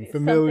something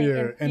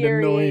familiar and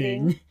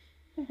annoying.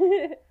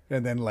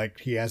 And then,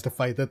 like, he has to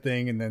fight the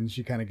thing, and then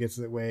she kind of gets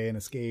away and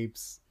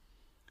escapes.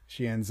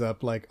 She ends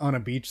up, like, on a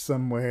beach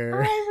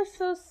somewhere. I was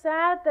so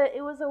sad that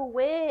it was a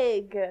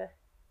wig.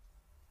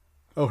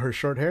 Oh, her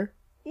short hair?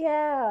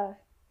 Yeah.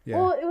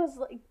 Well, it was,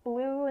 like,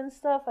 blue and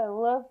stuff. I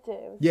loved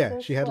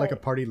it. She had, like, a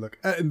party look.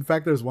 In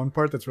fact, there's one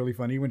part that's really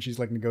funny when she's,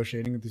 like,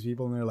 negotiating with these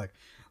people, and they're like,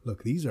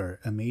 look, these are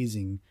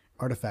amazing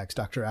artifacts,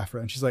 Dr.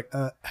 Aphra. And she's like,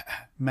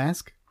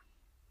 mask?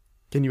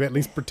 Can you at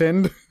least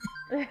pretend?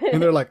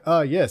 And they're like,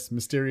 yes,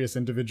 mysterious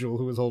individual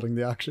who was holding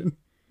the auction.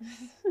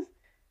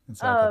 And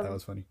so I thought that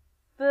was funny.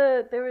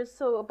 There was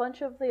a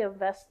bunch of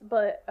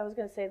but I was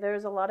going to say there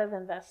was a lot of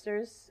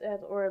investors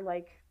or,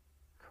 like,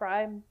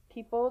 crime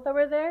people that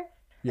were there.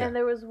 Yeah. And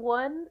there was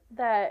one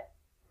that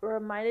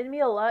reminded me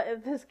a lot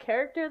of this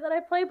character that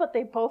I play, but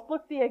they both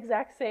looked the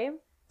exact same.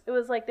 It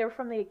was like they were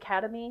from the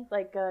Academy,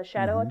 like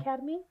Shadow mm-hmm.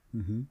 Academy.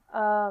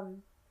 Mm-hmm.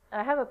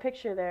 I have a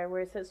picture there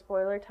where it says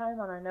spoiler time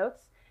on our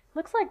notes.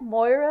 Looks like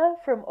Moira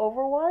from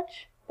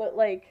Overwatch, but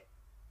like,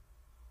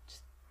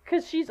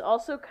 because she's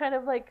also kind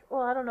of like,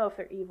 well, I don't know if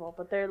they're evil,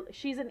 but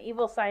she's an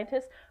evil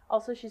scientist.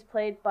 Also, she's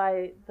played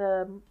by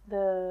the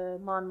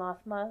Mon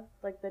Mothma,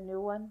 like the new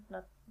one,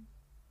 not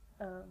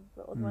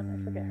the old one.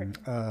 I forget her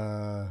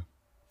name.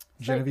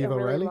 Genevieve like a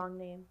O'Reilly. Really long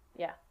name.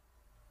 Yeah.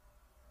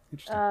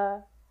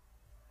 Interesting.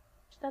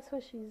 That's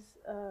what she's.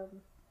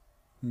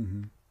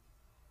 Mm-hmm.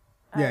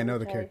 Yeah, I know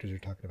the characters you're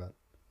talking about.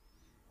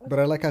 But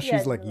I like how Yeah,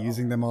 she's like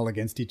using them all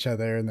against each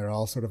other, and they're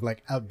all sort of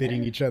like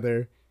outbidding each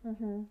other.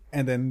 Mm-hmm.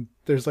 And then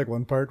there's like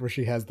one part where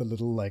she has the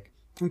little like,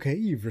 okay,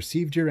 you've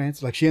received your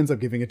answer. Like she ends up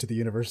giving it to the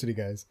university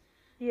guys.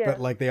 Yeah.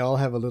 But like they all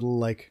have a little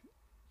like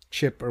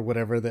chip or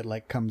whatever that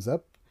like comes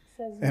up.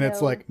 Says And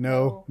it's like,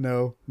 no,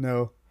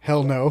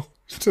 hell Yeah. no.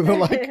 To the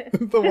like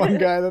the one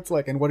guy that's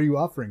like, and what are you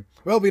offering?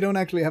 Well, we don't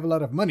actually have a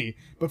lot of money,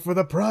 but for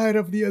the pride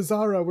of the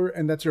Azara,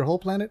 and that's your whole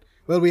planet?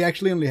 Well, we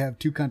actually only have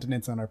 2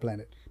 continents on our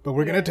planet, but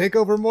we're gonna take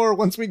over more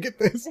once we get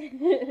this.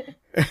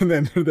 And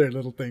then their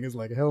little thing is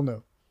like, hell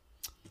no.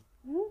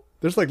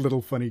 There's like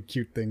little funny,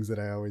 cute things that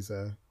I always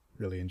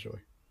really enjoy.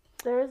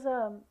 There's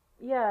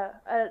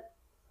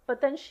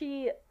but then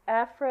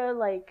Aphra,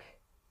 like,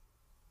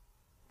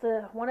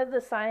 one of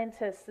the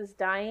scientists is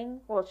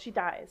dying. Well, she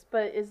dies,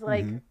 but is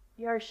like,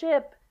 our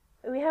ship,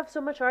 we have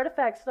so much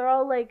artifacts. They're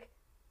all like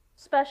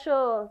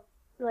special,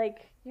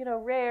 like,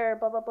 rare,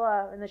 blah blah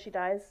blah. And then she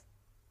dies.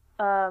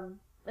 And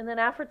then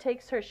Aphra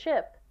takes her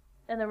ship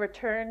and then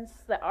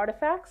returns the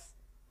artifacts,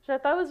 which I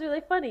thought was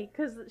really funny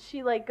because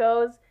she like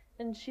goes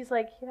and she's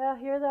like, yeah,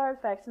 here are the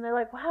artifacts, and they're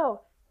like,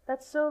 wow,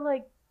 that's so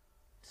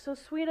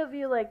sweet of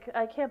you. Like,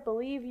 I can't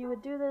believe you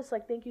would do this.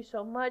 Like, thank you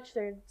so much.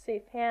 They're in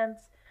safe hands.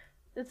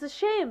 It's a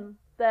shame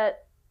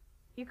that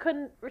you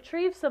couldn't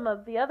retrieve some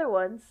of the other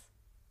ones.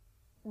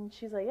 And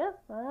she's like, yeah,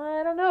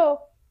 I don't know.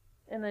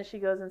 And then she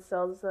goes and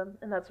sells them.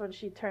 And that's when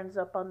she turns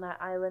up on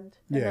that island.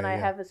 And then I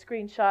have a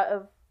screenshot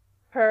of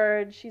her.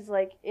 And she's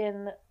like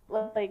in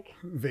like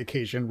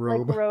vacation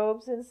robe. Like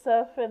robes and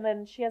stuff. And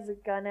then she has a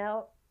gun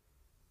out.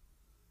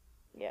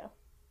 Yeah.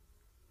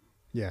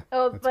 Yeah.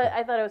 Oh, but cool.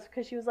 I thought it was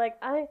because she was like,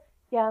 I'm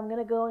going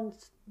to go and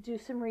do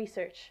some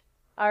research.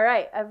 All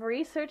right. I've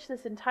researched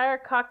this entire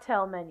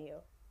cocktail menu.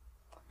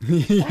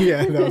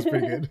 Yeah, that was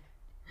pretty good.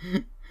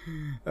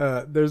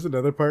 There's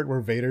another part where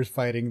Vader's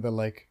fighting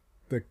the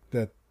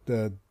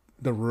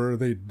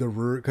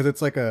Rur, because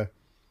it's like the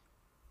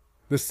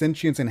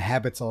sentience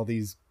inhabits all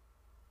these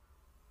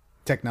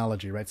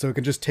technology, right? So it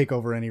can just take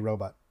over any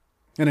robot.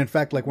 And in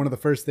fact, like one of the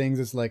first things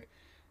is like,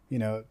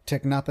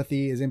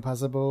 technopathy is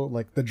impossible.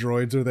 Like the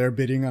droids are there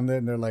bidding on it,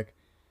 and they're like,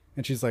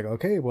 and she's like,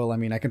 okay, well, I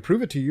mean, I can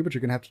prove it to you, but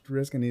you're gonna have to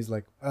risk. And he's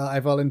like, I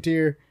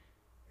volunteer.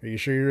 Are you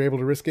sure you're able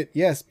to risk it?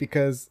 Yes,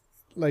 because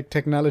like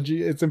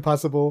technology, it's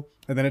impossible.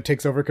 And then it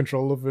takes over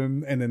control of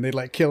him, and then they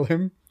like kill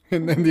him.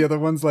 And then the other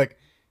one's like,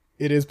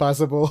 it is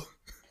possible.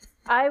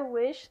 I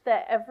wish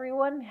that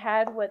everyone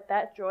had what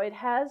that droid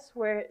has,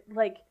 where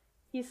like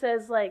he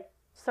says like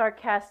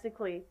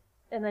sarcastically,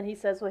 and then he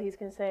says what he's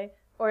gonna say,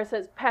 or it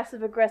says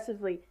passive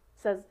aggressively,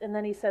 and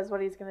then he says what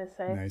he's gonna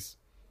say. Nice.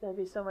 That'd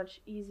be so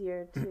much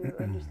easier to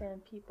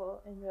understand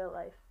people in real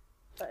life.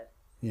 But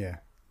yeah.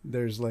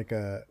 There's like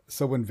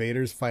so when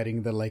Vader's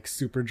fighting the like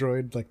super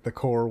droid, like the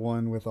core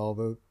one with all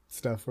the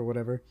stuff or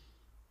whatever,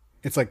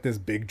 it's like this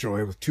big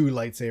droid with 2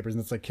 lightsabers and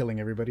it's like killing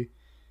everybody.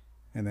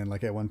 And then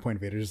like at one point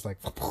Vader's just like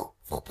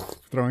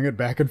throwing it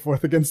back and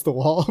forth against the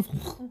wall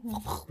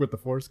with the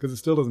Force, because it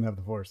still doesn't have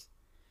the Force,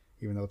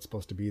 even though it's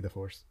supposed to be the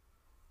Force.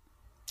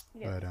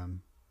 Yeah. But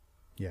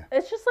yeah.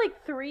 It's just like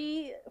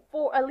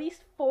at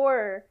least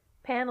 4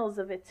 panels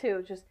of it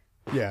too, just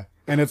yeah,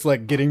 and it's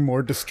like getting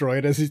more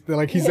destroyed as he's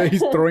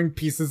throwing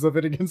pieces of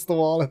it against the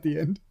wall at the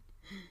end.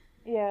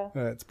 Yeah,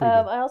 it's pretty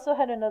good. I also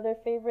had another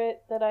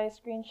favorite that I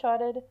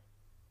screenshotted,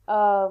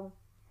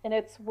 and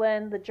it's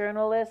when the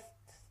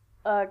journalists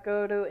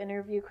go to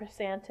interview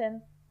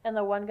Chrysanthemum, and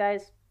the one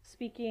guy's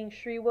speaking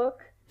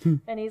Shriwook,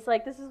 and he's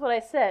like, "This is what I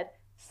said.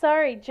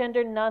 Sorry,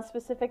 gender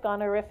non-specific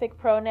honorific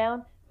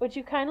pronoun. Would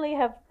you kindly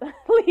have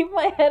leave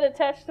my head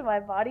attached to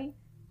my body?"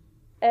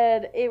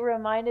 And it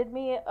reminded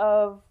me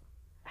of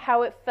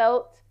how it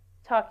felt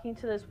talking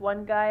to this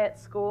one guy at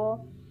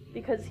school,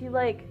 because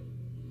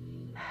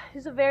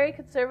he's a very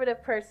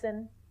conservative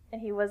person,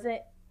 and he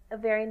wasn't a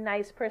very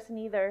nice person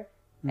either.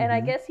 And I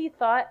guess he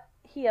thought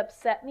he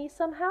upset me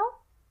somehow,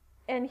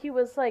 and he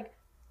was like,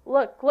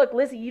 look,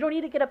 Lizzie, you don't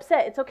need to get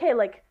upset. It's okay.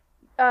 Like,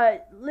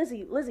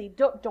 Lizzie,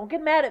 don't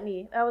get mad at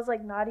me. I was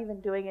like not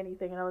even doing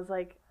anything, and I was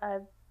like,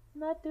 I'm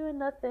not doing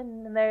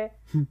nothing.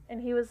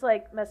 And he was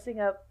like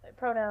messing up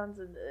pronouns,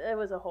 and it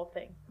was a whole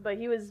thing. But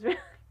he was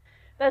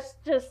that's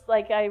just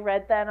like, I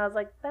read that and I was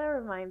like, that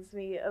reminds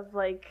me of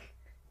like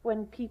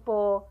when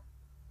people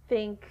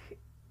think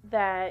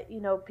that,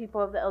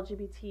 people of the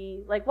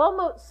LGBT, like,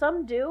 well,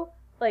 some do,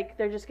 like,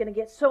 they're just gonna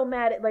get so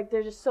mad at, like,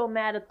 they're just so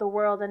mad at the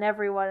world and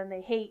everyone, and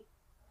they hate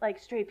like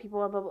straight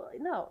people and blah blah.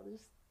 No,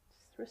 just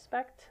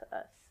respect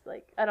us.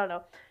 Like, I don't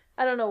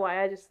know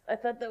why. I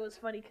thought that was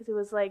funny because it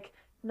was like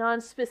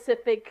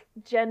non-specific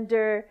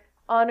gender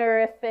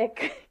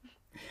honorific.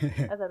 I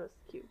thought it was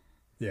cute.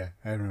 Yeah,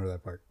 I remember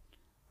that part.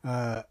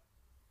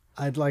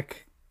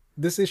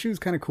 This issue is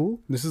kind of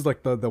cool. This is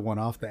like the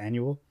one-off, the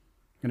annual,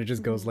 and it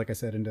just goes, like I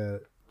said,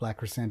 into Black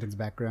Chrysanthemum's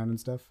background and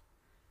stuff.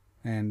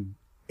 And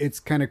it's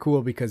kind of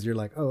cool because you're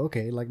like, oh,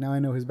 okay, like now I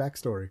know his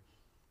backstory.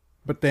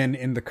 But then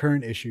in the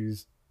current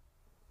issues,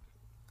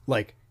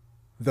 like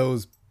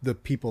the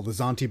people, the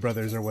Zonti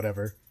brothers or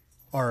whatever,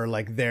 are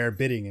like there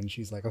bidding, and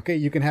she's like, okay,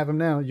 you can have him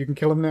now, you can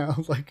kill him now.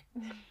 Like,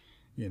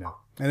 And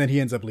then he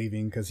ends up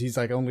leaving because he's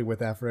like only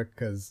with Aphra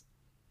because,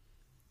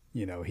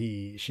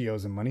 she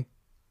owes him money.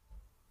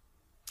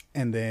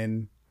 And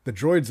then the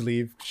droids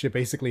leave. She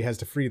basically has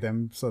to free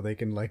them so they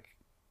can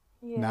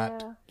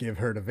not give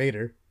her to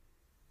Vader.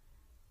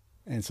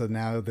 And so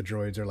now the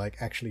droids are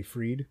actually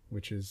freed,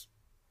 which is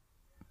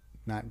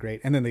not great.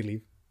 And then they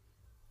leave.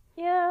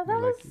 Yeah, that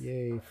was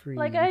yay, free.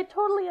 I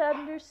totally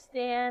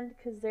understand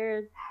because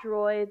they're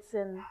droids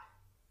and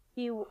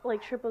he 000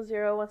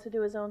 wants to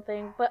do his own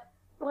thing, but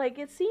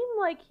it seemed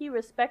like he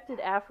respected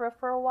Aphra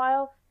for a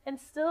while and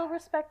still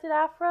respected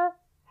Aphra.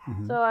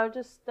 Mm-hmm. So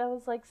that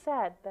was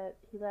sad that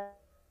he left.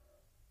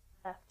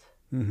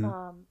 Mm-hmm.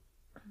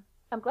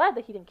 I'm glad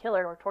that he didn't kill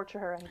her or torture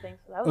her or anything.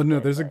 So that was no,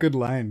 there's a good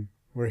line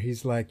where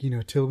he's like,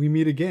 till we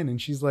meet again,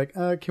 and she's like,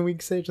 can we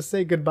just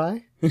say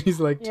goodbye? And he's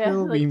like,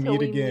 till we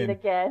meet again.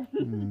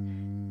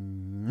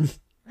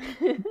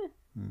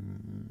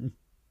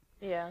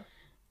 Yeah.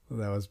 Well,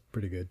 that was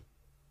pretty good.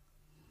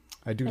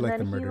 I do like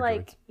the murder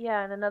droids.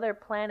 On another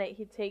planet,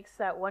 he takes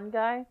that one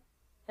guy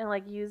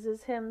and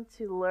uses him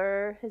to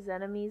lure his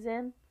enemies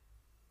in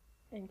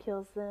and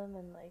kills them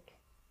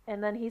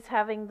and then he's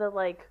having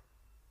the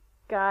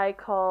guy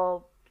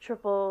called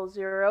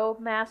 000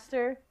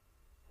 Master.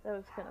 That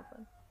was kind of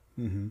fun.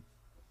 Mm-hmm.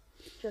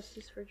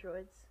 Justice for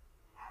droids.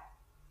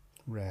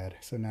 Rad.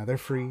 So now they're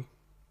free.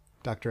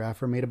 Dr.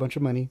 Aphra made a bunch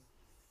of money.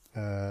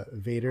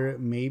 Vader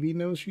maybe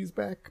knows she's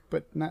back,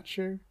 but not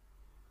sure.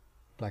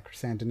 Black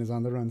Chrysanthemum is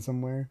on the run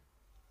somewhere.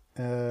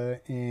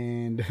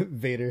 And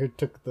Vader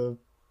took the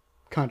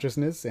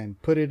consciousness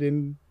and put it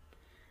in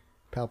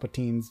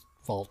Palpatine's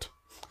vault.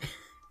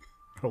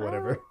 Or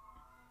whatever.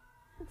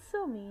 It's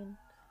so mean.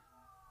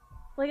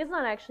 It's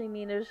not actually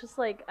mean. It's just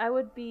I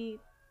would be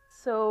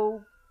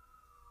so...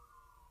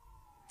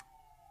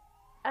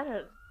 I don't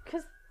know.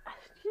 Because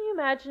can you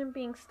imagine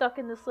being stuck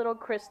in this little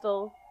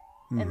crystal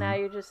and now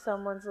you're just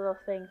someone's little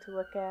thing to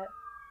look at?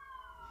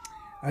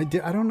 I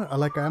don't know.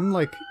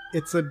 I'm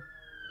it's a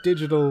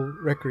digital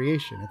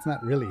recreation. It's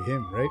not really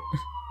him, right?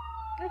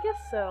 I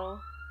guess so.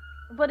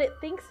 But it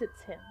thinks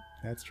it's him.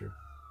 That's true.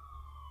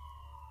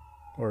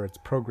 Or it's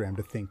programmed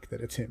to think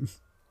that it's him.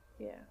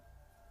 Yeah.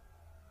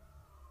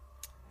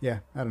 Yeah,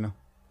 I don't know.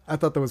 I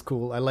thought that was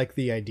cool. I like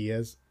the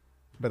ideas,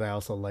 but I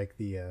also like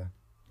the,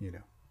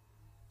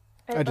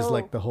 I just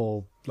like the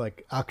whole,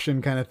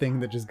 auction kind of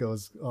thing that just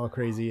goes all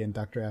crazy, and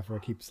Dr.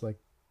 Aphra keeps,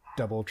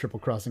 double, triple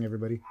crossing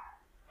everybody.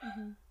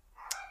 Mm-hmm.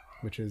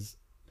 Which is,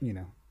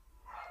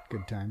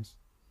 good times.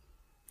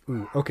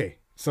 Ooh, okay.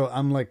 So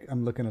I'm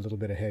looking a little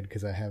bit ahead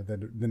because I have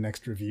the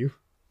next review,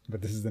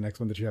 but this is the next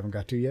one that you haven't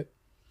got to yet.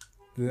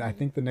 I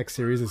think the next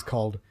series is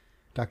called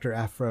Dr.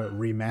 Aphra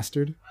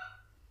Remastered.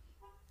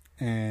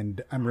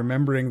 And I'm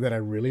remembering that I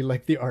really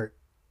like the art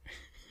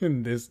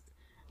in this,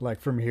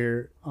 from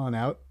here on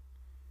out.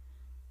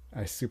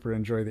 I super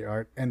enjoy the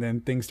art. And then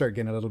things start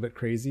getting a little bit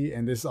crazy.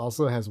 And this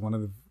also has one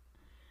of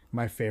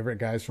my favorite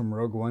guys from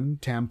Rogue One,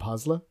 Tam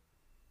Pazla.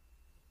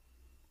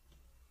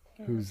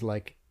 Who's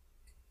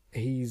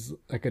he's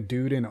a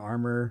dude in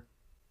armor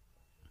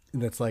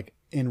that's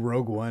in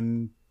Rogue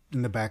One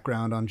in the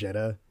background on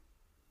Jeddah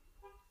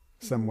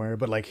somewhere.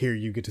 But here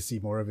you get to see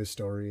more of his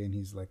story. And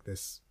he's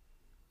this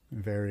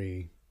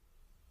very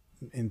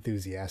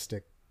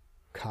enthusiastic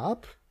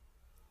cop.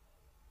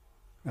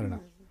 I don't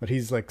know, but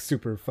he's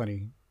super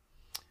funny.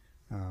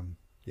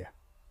 Yeah,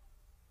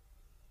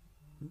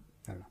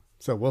 I don't know.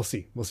 So we'll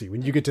see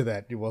when you get to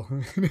that. Well,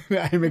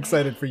 I'm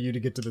excited for you to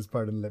get to this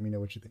part and let me know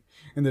what you think.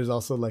 And there's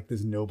also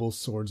this noble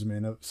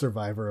swordsman, a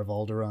survivor of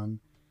Alderaan.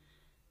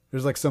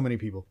 There's so many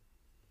people.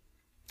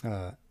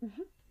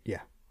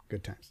 Yeah,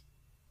 good times.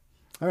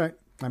 All right.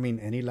 I mean,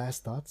 any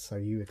last thoughts? Are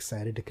you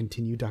excited to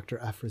continue Dr.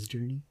 Aphra's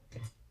journey?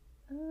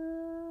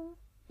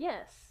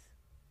 Yes.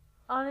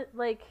 I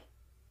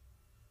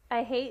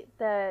hate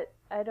that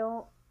I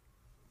don't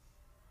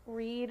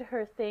read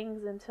her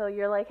things until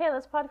you're like, hey,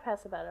 let's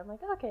podcast about it. I'm like,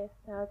 okay,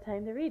 now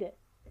time to read it.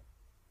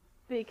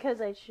 Because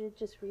I should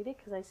just read it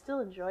because I still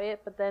enjoy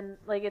it, but then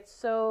it's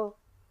so,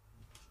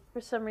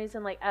 for some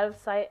reason, out of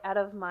sight, out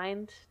of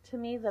mind to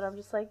me that I'm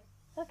just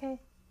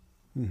okay.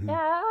 Mm-hmm. Yeah,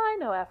 I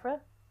know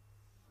Aphra.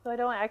 So I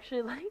don't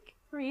actually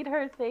read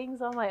her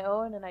things on my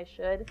own, and I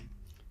should.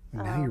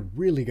 And now you're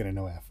really gonna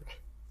know Aphra.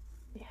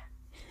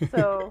 Yeah.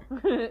 So,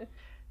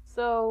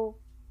 so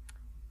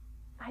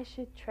I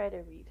should try to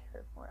read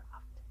her more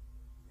often.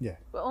 Yeah.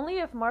 But only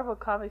if Marvel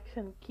Comics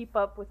can keep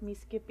up with me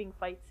skipping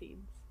fight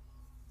scenes.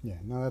 Yeah,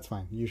 no, that's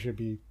fine. You should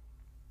be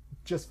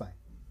just fine.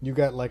 You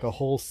got a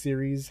whole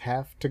series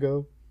half to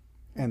go,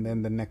 and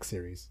then the next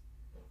series.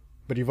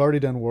 But you've already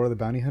done War of the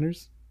Bounty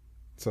Hunters,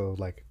 so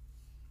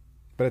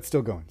but it's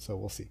still going, so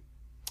we'll see.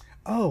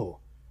 Oh,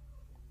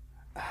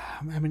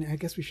 I mean, I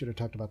guess we should have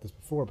talked about this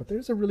before, but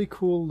there's a really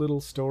cool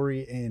little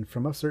story in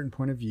From a Certain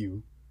Point of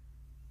View.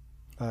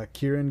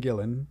 Kieran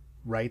Gillen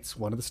writes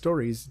one of the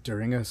stories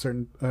during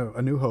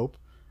A New Hope,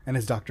 and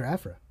it's Dr.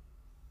 Aphra.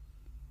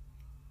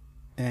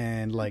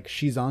 And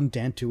she's on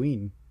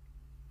Dantooine,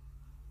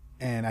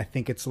 and I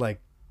think it's the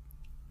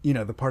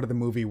part of the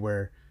movie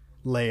where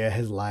Leia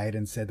has lied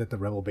and said that the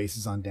rebel base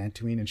is on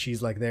Dantooine, and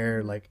she's like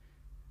there like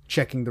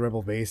checking the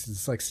rebel base,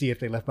 it's like see if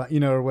they left by,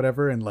 or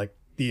whatever, and like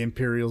the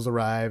Imperials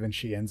arrive and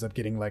she ends up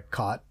getting like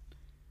caught,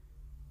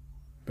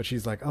 but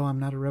she's like, oh, I'm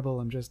not a rebel,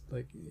 I'm just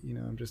like,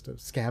 I'm just a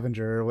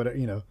scavenger or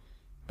whatever,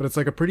 but it's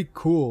like a pretty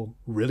cool,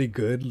 really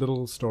good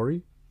little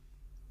story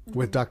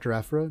with Dr.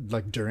 Aphra,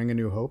 like during A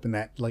New Hope, and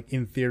that, like,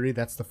 in theory,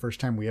 that's the first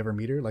time we ever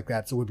meet her. Like,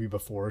 that would be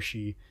before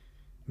she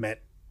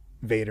met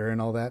Vader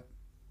and all that.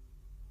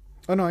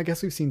 Oh, no, I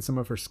guess we've seen some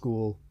of her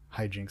school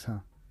hijinks, huh?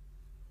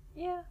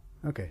 Yeah.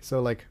 Okay,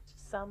 so, like...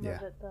 Some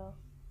of it, though.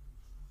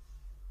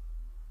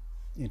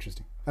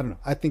 Interesting. I don't know.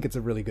 I think it's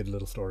a really good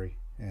little story,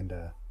 and,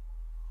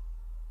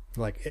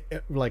 like,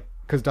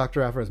 because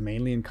Dr. Aphra is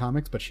mainly in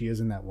comics, but she is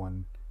in that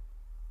one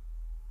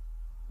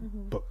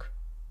book.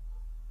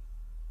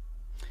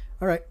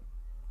 All right.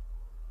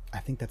 I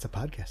think that's a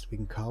podcast. We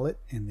can call it,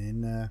 and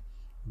then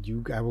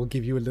I will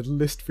give you a little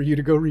list for you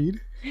to go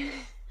read,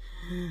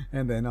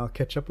 and then I'll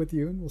catch up with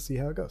you, and we'll see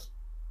how it goes.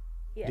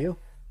 Yes. Deal?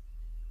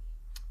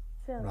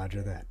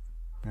 Roger that.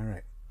 All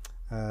right.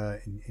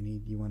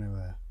 Any you want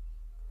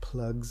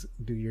to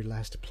do your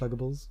last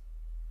pluggables?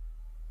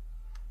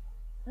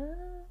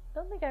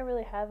 Don't think I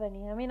really have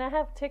any. I mean, I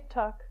have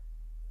TikTok,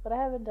 but I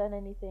haven't done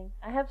anything.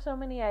 I have so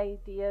many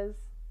ideas,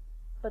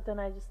 but then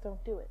I just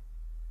don't do it.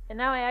 And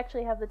now I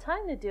actually have the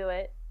time to do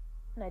it,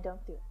 and I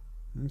don't do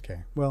it.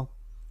 Okay. Well,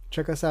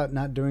 check us out,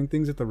 Not Doing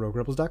Things, at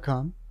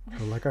theroguerebels.com.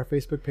 Or like our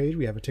Facebook page.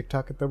 We have a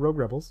TikTok at The Rogue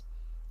Rebels,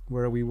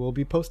 where we will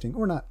be posting,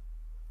 or not.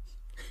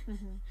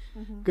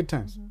 Good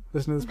times.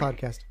 Listen to this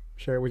podcast.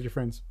 Share it with your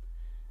friends.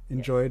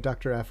 Enjoy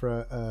Dr.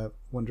 Aphra,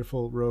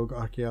 wonderful rogue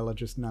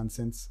archaeologist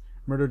nonsense.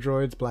 Murder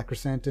Droids, Black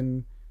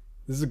Chrysanthemum.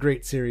 This is a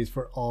great series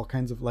for all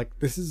kinds of, like,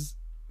 this is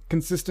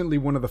consistently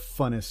one of the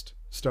funnest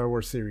Star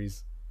Wars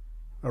series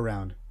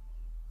around.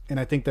 And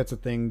I think that's a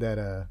thing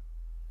that,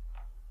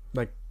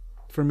 like,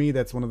 for me,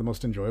 that's one of the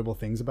most enjoyable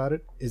things about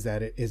it, is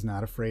that it is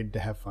not afraid to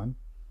have fun,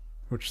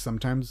 which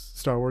sometimes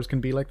Star Wars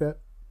can be like that.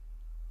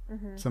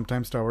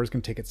 Sometimes Star Wars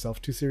can take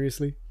itself too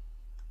seriously,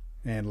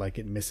 and, like,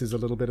 it misses a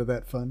little bit of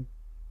that fun.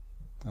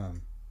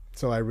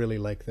 So I really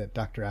like that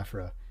Dr.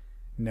 Aphra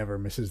never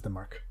misses the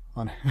mark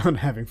on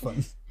having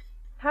fun.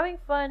 Having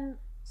fun,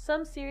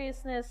 some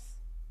seriousness,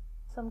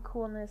 some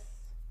coolness,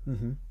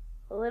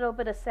 a little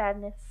bit of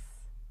sadness,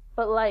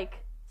 but,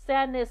 like,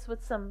 sadness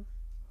with some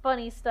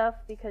funny stuff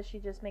because she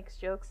just makes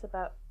jokes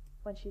about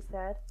when she's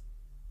sad.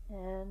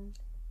 And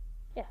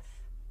yes.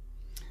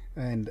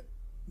 And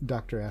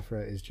Dr.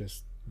 Aphra is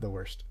just the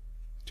worst,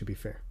 to be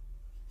fair.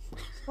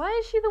 Why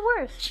is she the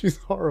worst? She's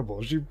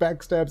horrible. She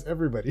backstabs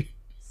everybody.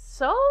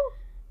 So?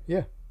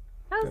 Yeah.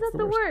 How's that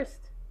the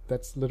worst?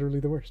 That's literally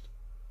the worst.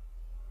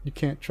 You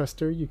can't trust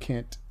her. You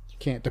can't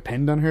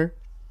depend on her.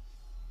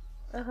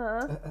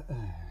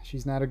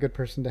 She's not a good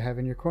person to have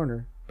in your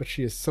corner, but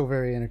she is so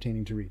very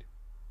entertaining to read.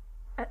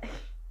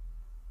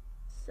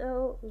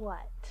 So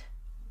what?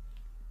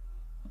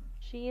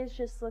 She is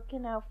just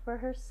looking out for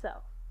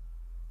herself.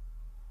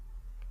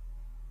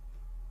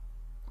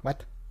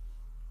 What?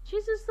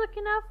 She's just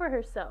looking out for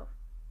herself.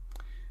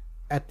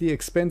 At the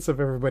expense of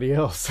everybody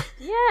else.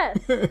 Yes.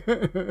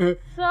 So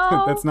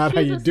that's not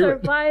how you do it. She's a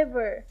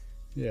survivor.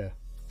 Yeah.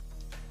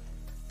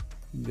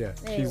 Yeah.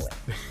 Anyway.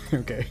 She's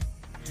okay.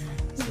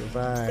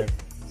 Survive,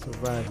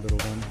 little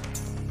one.